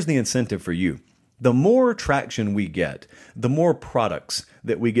 But here's the incentive for you. the more traction we get, the more products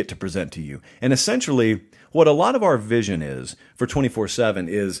that we get to present to you. And essentially, what a lot of our vision is for 24/7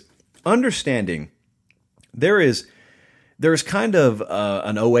 is understanding there is kind of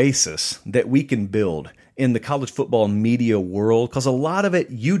an oasis that we can build in the college football media world, because a lot of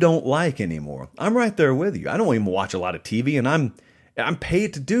it you don't like anymore. I'm right there with you. I don't even watch a lot of TV, and I'm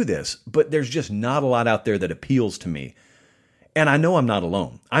paid to do this, but there's just not a lot out there that appeals to me. And I know I'm not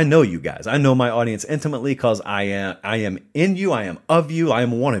alone. I know you guys. I know my audience intimately because I am in you. I am of you. I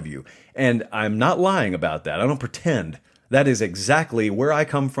am one of you. And I'm not lying about that. I don't pretend. That is exactly where I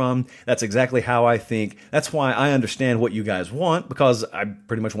come from. That's exactly how I think. That's why I understand what you guys want, because I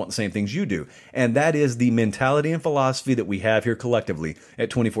pretty much want the same things you do. And that is the mentality and philosophy that we have here collectively at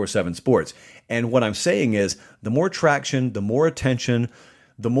 24/7 Sports. And what I'm saying is the more traction, the more attention,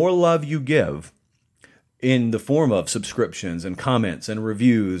 the more love you give in the form of subscriptions and comments and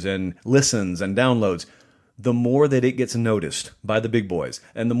reviews and listens and downloads, the more that it gets noticed by the big boys.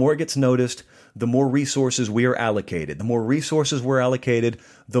 And the more it gets noticed, the more resources we are allocated. The more resources we're allocated,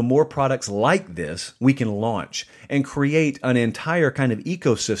 the more products like this we can launch and create an entire kind of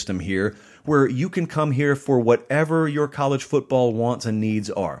ecosystem here where you can come here for whatever your college football wants and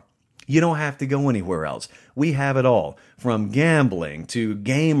needs are. You don't have to go anywhere else. We have it all, from gambling to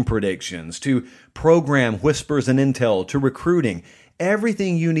game predictions to program whispers and intel to recruiting.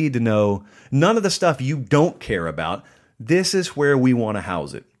 Everything you need to know, none of the stuff you don't care about, this is where we want to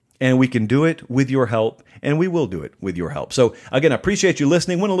house it. And we can do it with your help, and we will do it with your help. So again, I appreciate you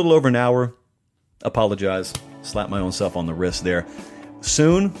listening. Went a little over an hour. Apologize. Slap my own self on the wrist there.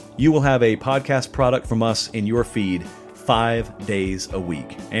 Soon, you will have a podcast product from us in your feed 5 days a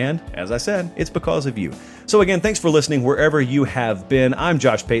week. And as I said, it's because of you. So again, thanks for listening wherever you have been. I'm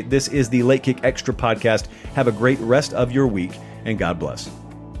Josh Pate. This is the Late Kick Extra Podcast. Have a great rest of your week, and God bless.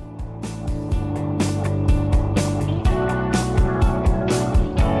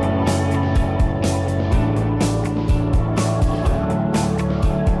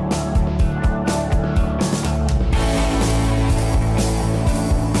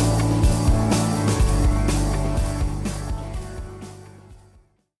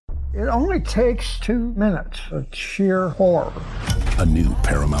 It only takes 2 minutes of sheer horror. A new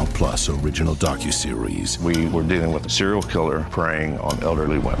Paramount Plus original docuseries. We were dealing with a serial killer preying on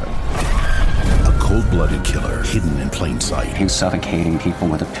elderly women. A cold-blooded killer hidden in plain sight. He's suffocating people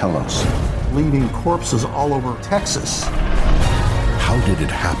with the pillows. Bleeding corpses all over Texas. How did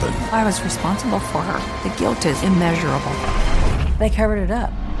it happen? I was responsible for her. The guilt is immeasurable. They covered it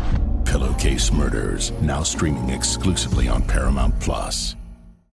up. Pillowcase Murders, now streaming exclusively on Paramount Plus.